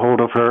I'll get a hold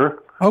of her.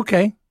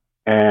 Okay.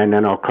 And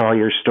then I'll call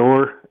your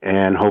store,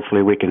 and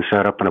hopefully we can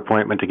set up an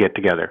appointment to get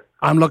together.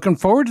 I'm looking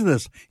forward to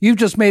this. You've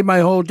just made my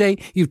whole day.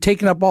 You've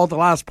taken up all the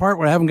last part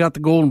where I haven't got the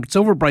gold and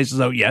silver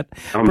prices out yet.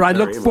 But I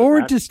look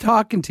forward to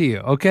talking to you,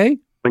 okay?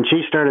 When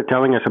she started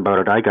telling us about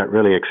it, I got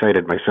really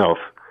excited myself.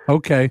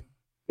 Okay.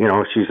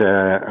 She's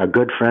a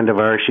good friend of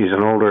ours. She's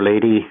an older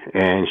lady,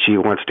 and she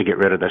wants to get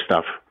rid of this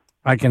stuff.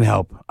 I can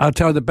help. I'll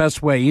tell her the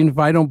best way. Even if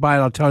I don't buy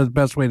it, I'll tell her the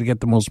best way to get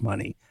the most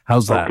money.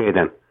 How's that? Okay,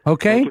 then.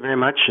 Okay. Thank you very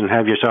much, and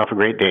have yourself a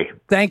great day.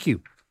 Thank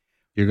you.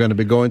 You're going to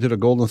be going to the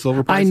gold and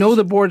silver prices? I know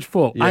the board's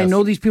full. Yes. I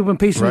know these people have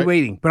been patiently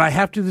waiting, but I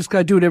have to. This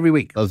guy do it every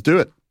week. Let's do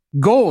it.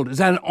 Gold is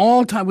at an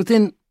all-time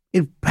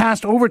it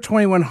passed over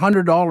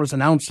 $2,100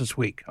 an ounce this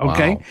week.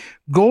 Okay, wow.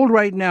 Gold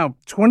right now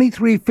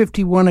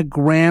 $23.51 a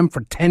gram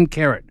for 10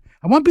 carat.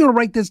 I want people to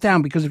write this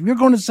down because if you're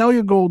going to sell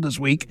your gold this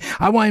week,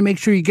 I want to make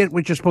sure you get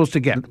what you're supposed to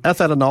get. That's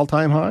at an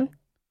all-time high?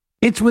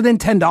 It's within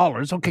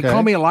 $10. Okay,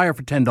 call me a liar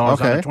for $10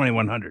 okay. out of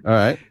 $2,100. All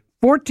right.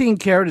 14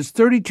 carat is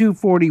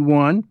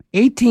 $32.41.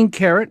 18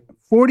 carat,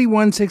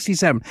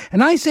 $41.67.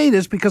 And I say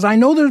this because I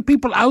know there's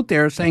people out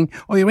there saying,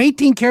 "Oh, you're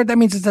 18 carat. That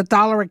means it's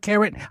 $1 a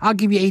carat. I'll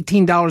give you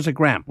 $18 a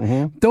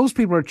gram." Those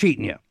people are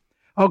cheating you.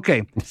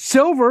 Okay,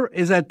 silver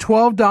is at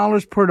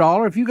 $12 per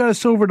dollar. If you got a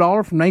silver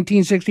dollar from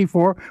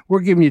 1964, we're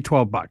giving you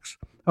 $12.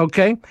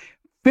 Okay,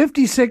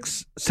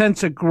 56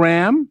 cents a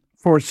gram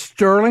for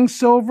sterling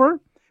silver.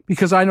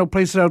 Because I know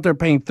places out there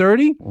paying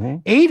 30,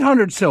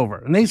 800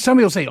 silver. And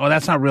somebody will say, "Oh,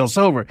 that's not real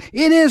silver."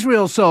 It is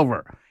real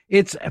silver.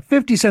 It's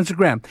 50 cents a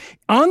gram.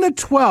 On the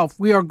 12th,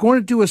 we are going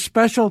to do a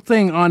special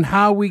thing on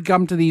how we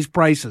come to these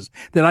prices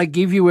that I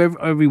give you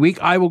every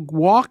week. I will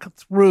walk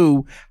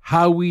through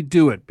how we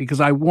do it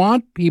because I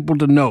want people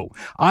to know.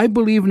 I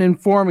believe in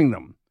informing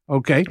them,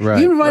 okay?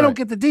 Right, even if I don't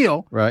get the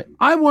deal,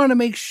 I want to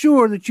make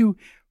sure that you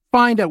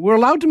find out. We're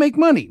allowed to make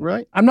money.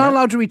 Right. I'm not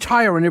allowed to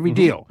retire on every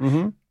deal.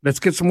 Let's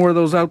get some more of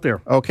those out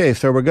there. Okay,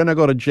 so we're going to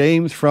go to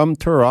James from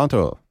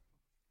Toronto.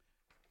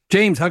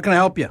 James, how can I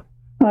help you?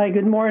 Hi,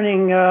 good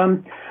morning.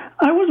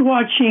 I was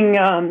watching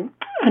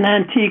an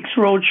Antiques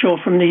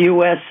Roadshow from the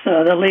U.S.,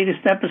 the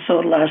latest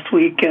episode last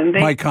week. And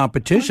My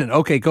competition.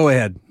 Okay, go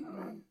ahead.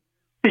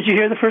 Did you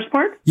hear the first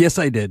part? Yes,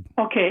 I did.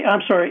 Okay,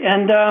 I'm sorry.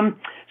 And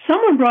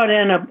someone brought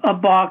in a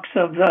box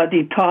of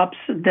the Topps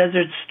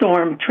Desert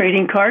Storm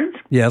trading cards.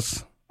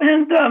 Yes.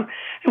 And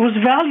it was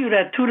valued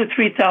at $2,000 to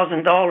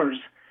 $3,000.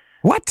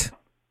 What?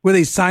 Were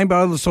they signed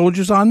by all the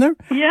soldiers on there?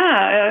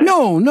 Yeah.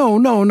 No.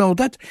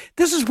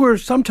 This is where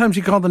sometimes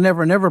you call the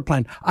Never Never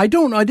plan. I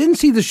didn't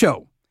see the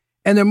show.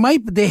 And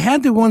they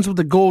had the ones with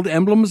the gold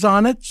emblems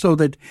on it, so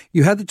that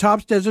you had the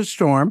Topps Desert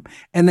Storm,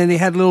 and then they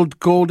had little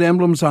gold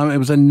emblems on it. It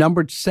was a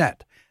numbered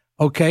set.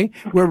 Okay?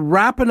 We're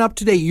wrapping up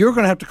today. You're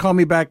going to have to call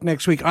me back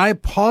next week. I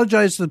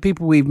apologize to the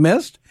people we've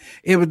missed.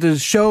 The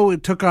show,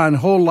 it took on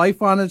whole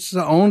life on its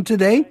own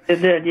today. It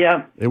did,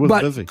 yeah. It was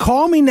busy.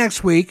 Call me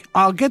next week.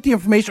 I'll get the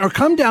information, or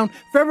come down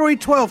February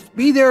 12th.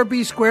 Be there or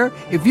be square.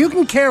 If you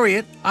can carry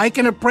it, I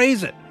can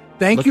appraise it.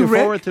 Thank you, Rick.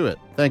 Looking forward to it.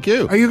 Thank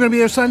you. Are you going to be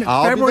there Sunday?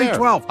 February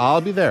 12th.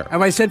 I'll be there.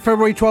 Have I said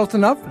February 12th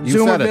enough? You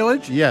Zoomer said it.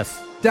 Village?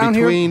 Yes. Down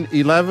Between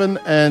 11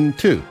 and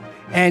 2.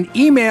 And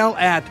email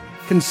at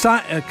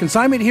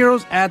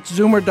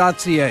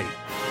consignmentheroes@zoomer.ca.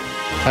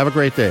 Have a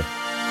great day.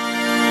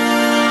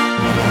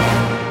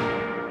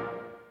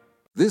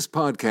 This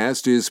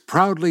podcast is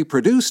proudly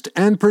produced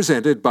and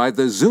presented by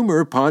the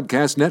Zoomer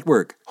Podcast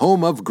Network,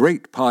 home of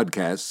great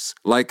podcasts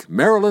like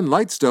Marilyn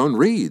Lightstone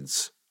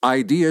Reads,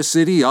 Idea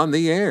City on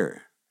the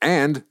Air,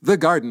 and The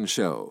Garden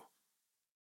Show.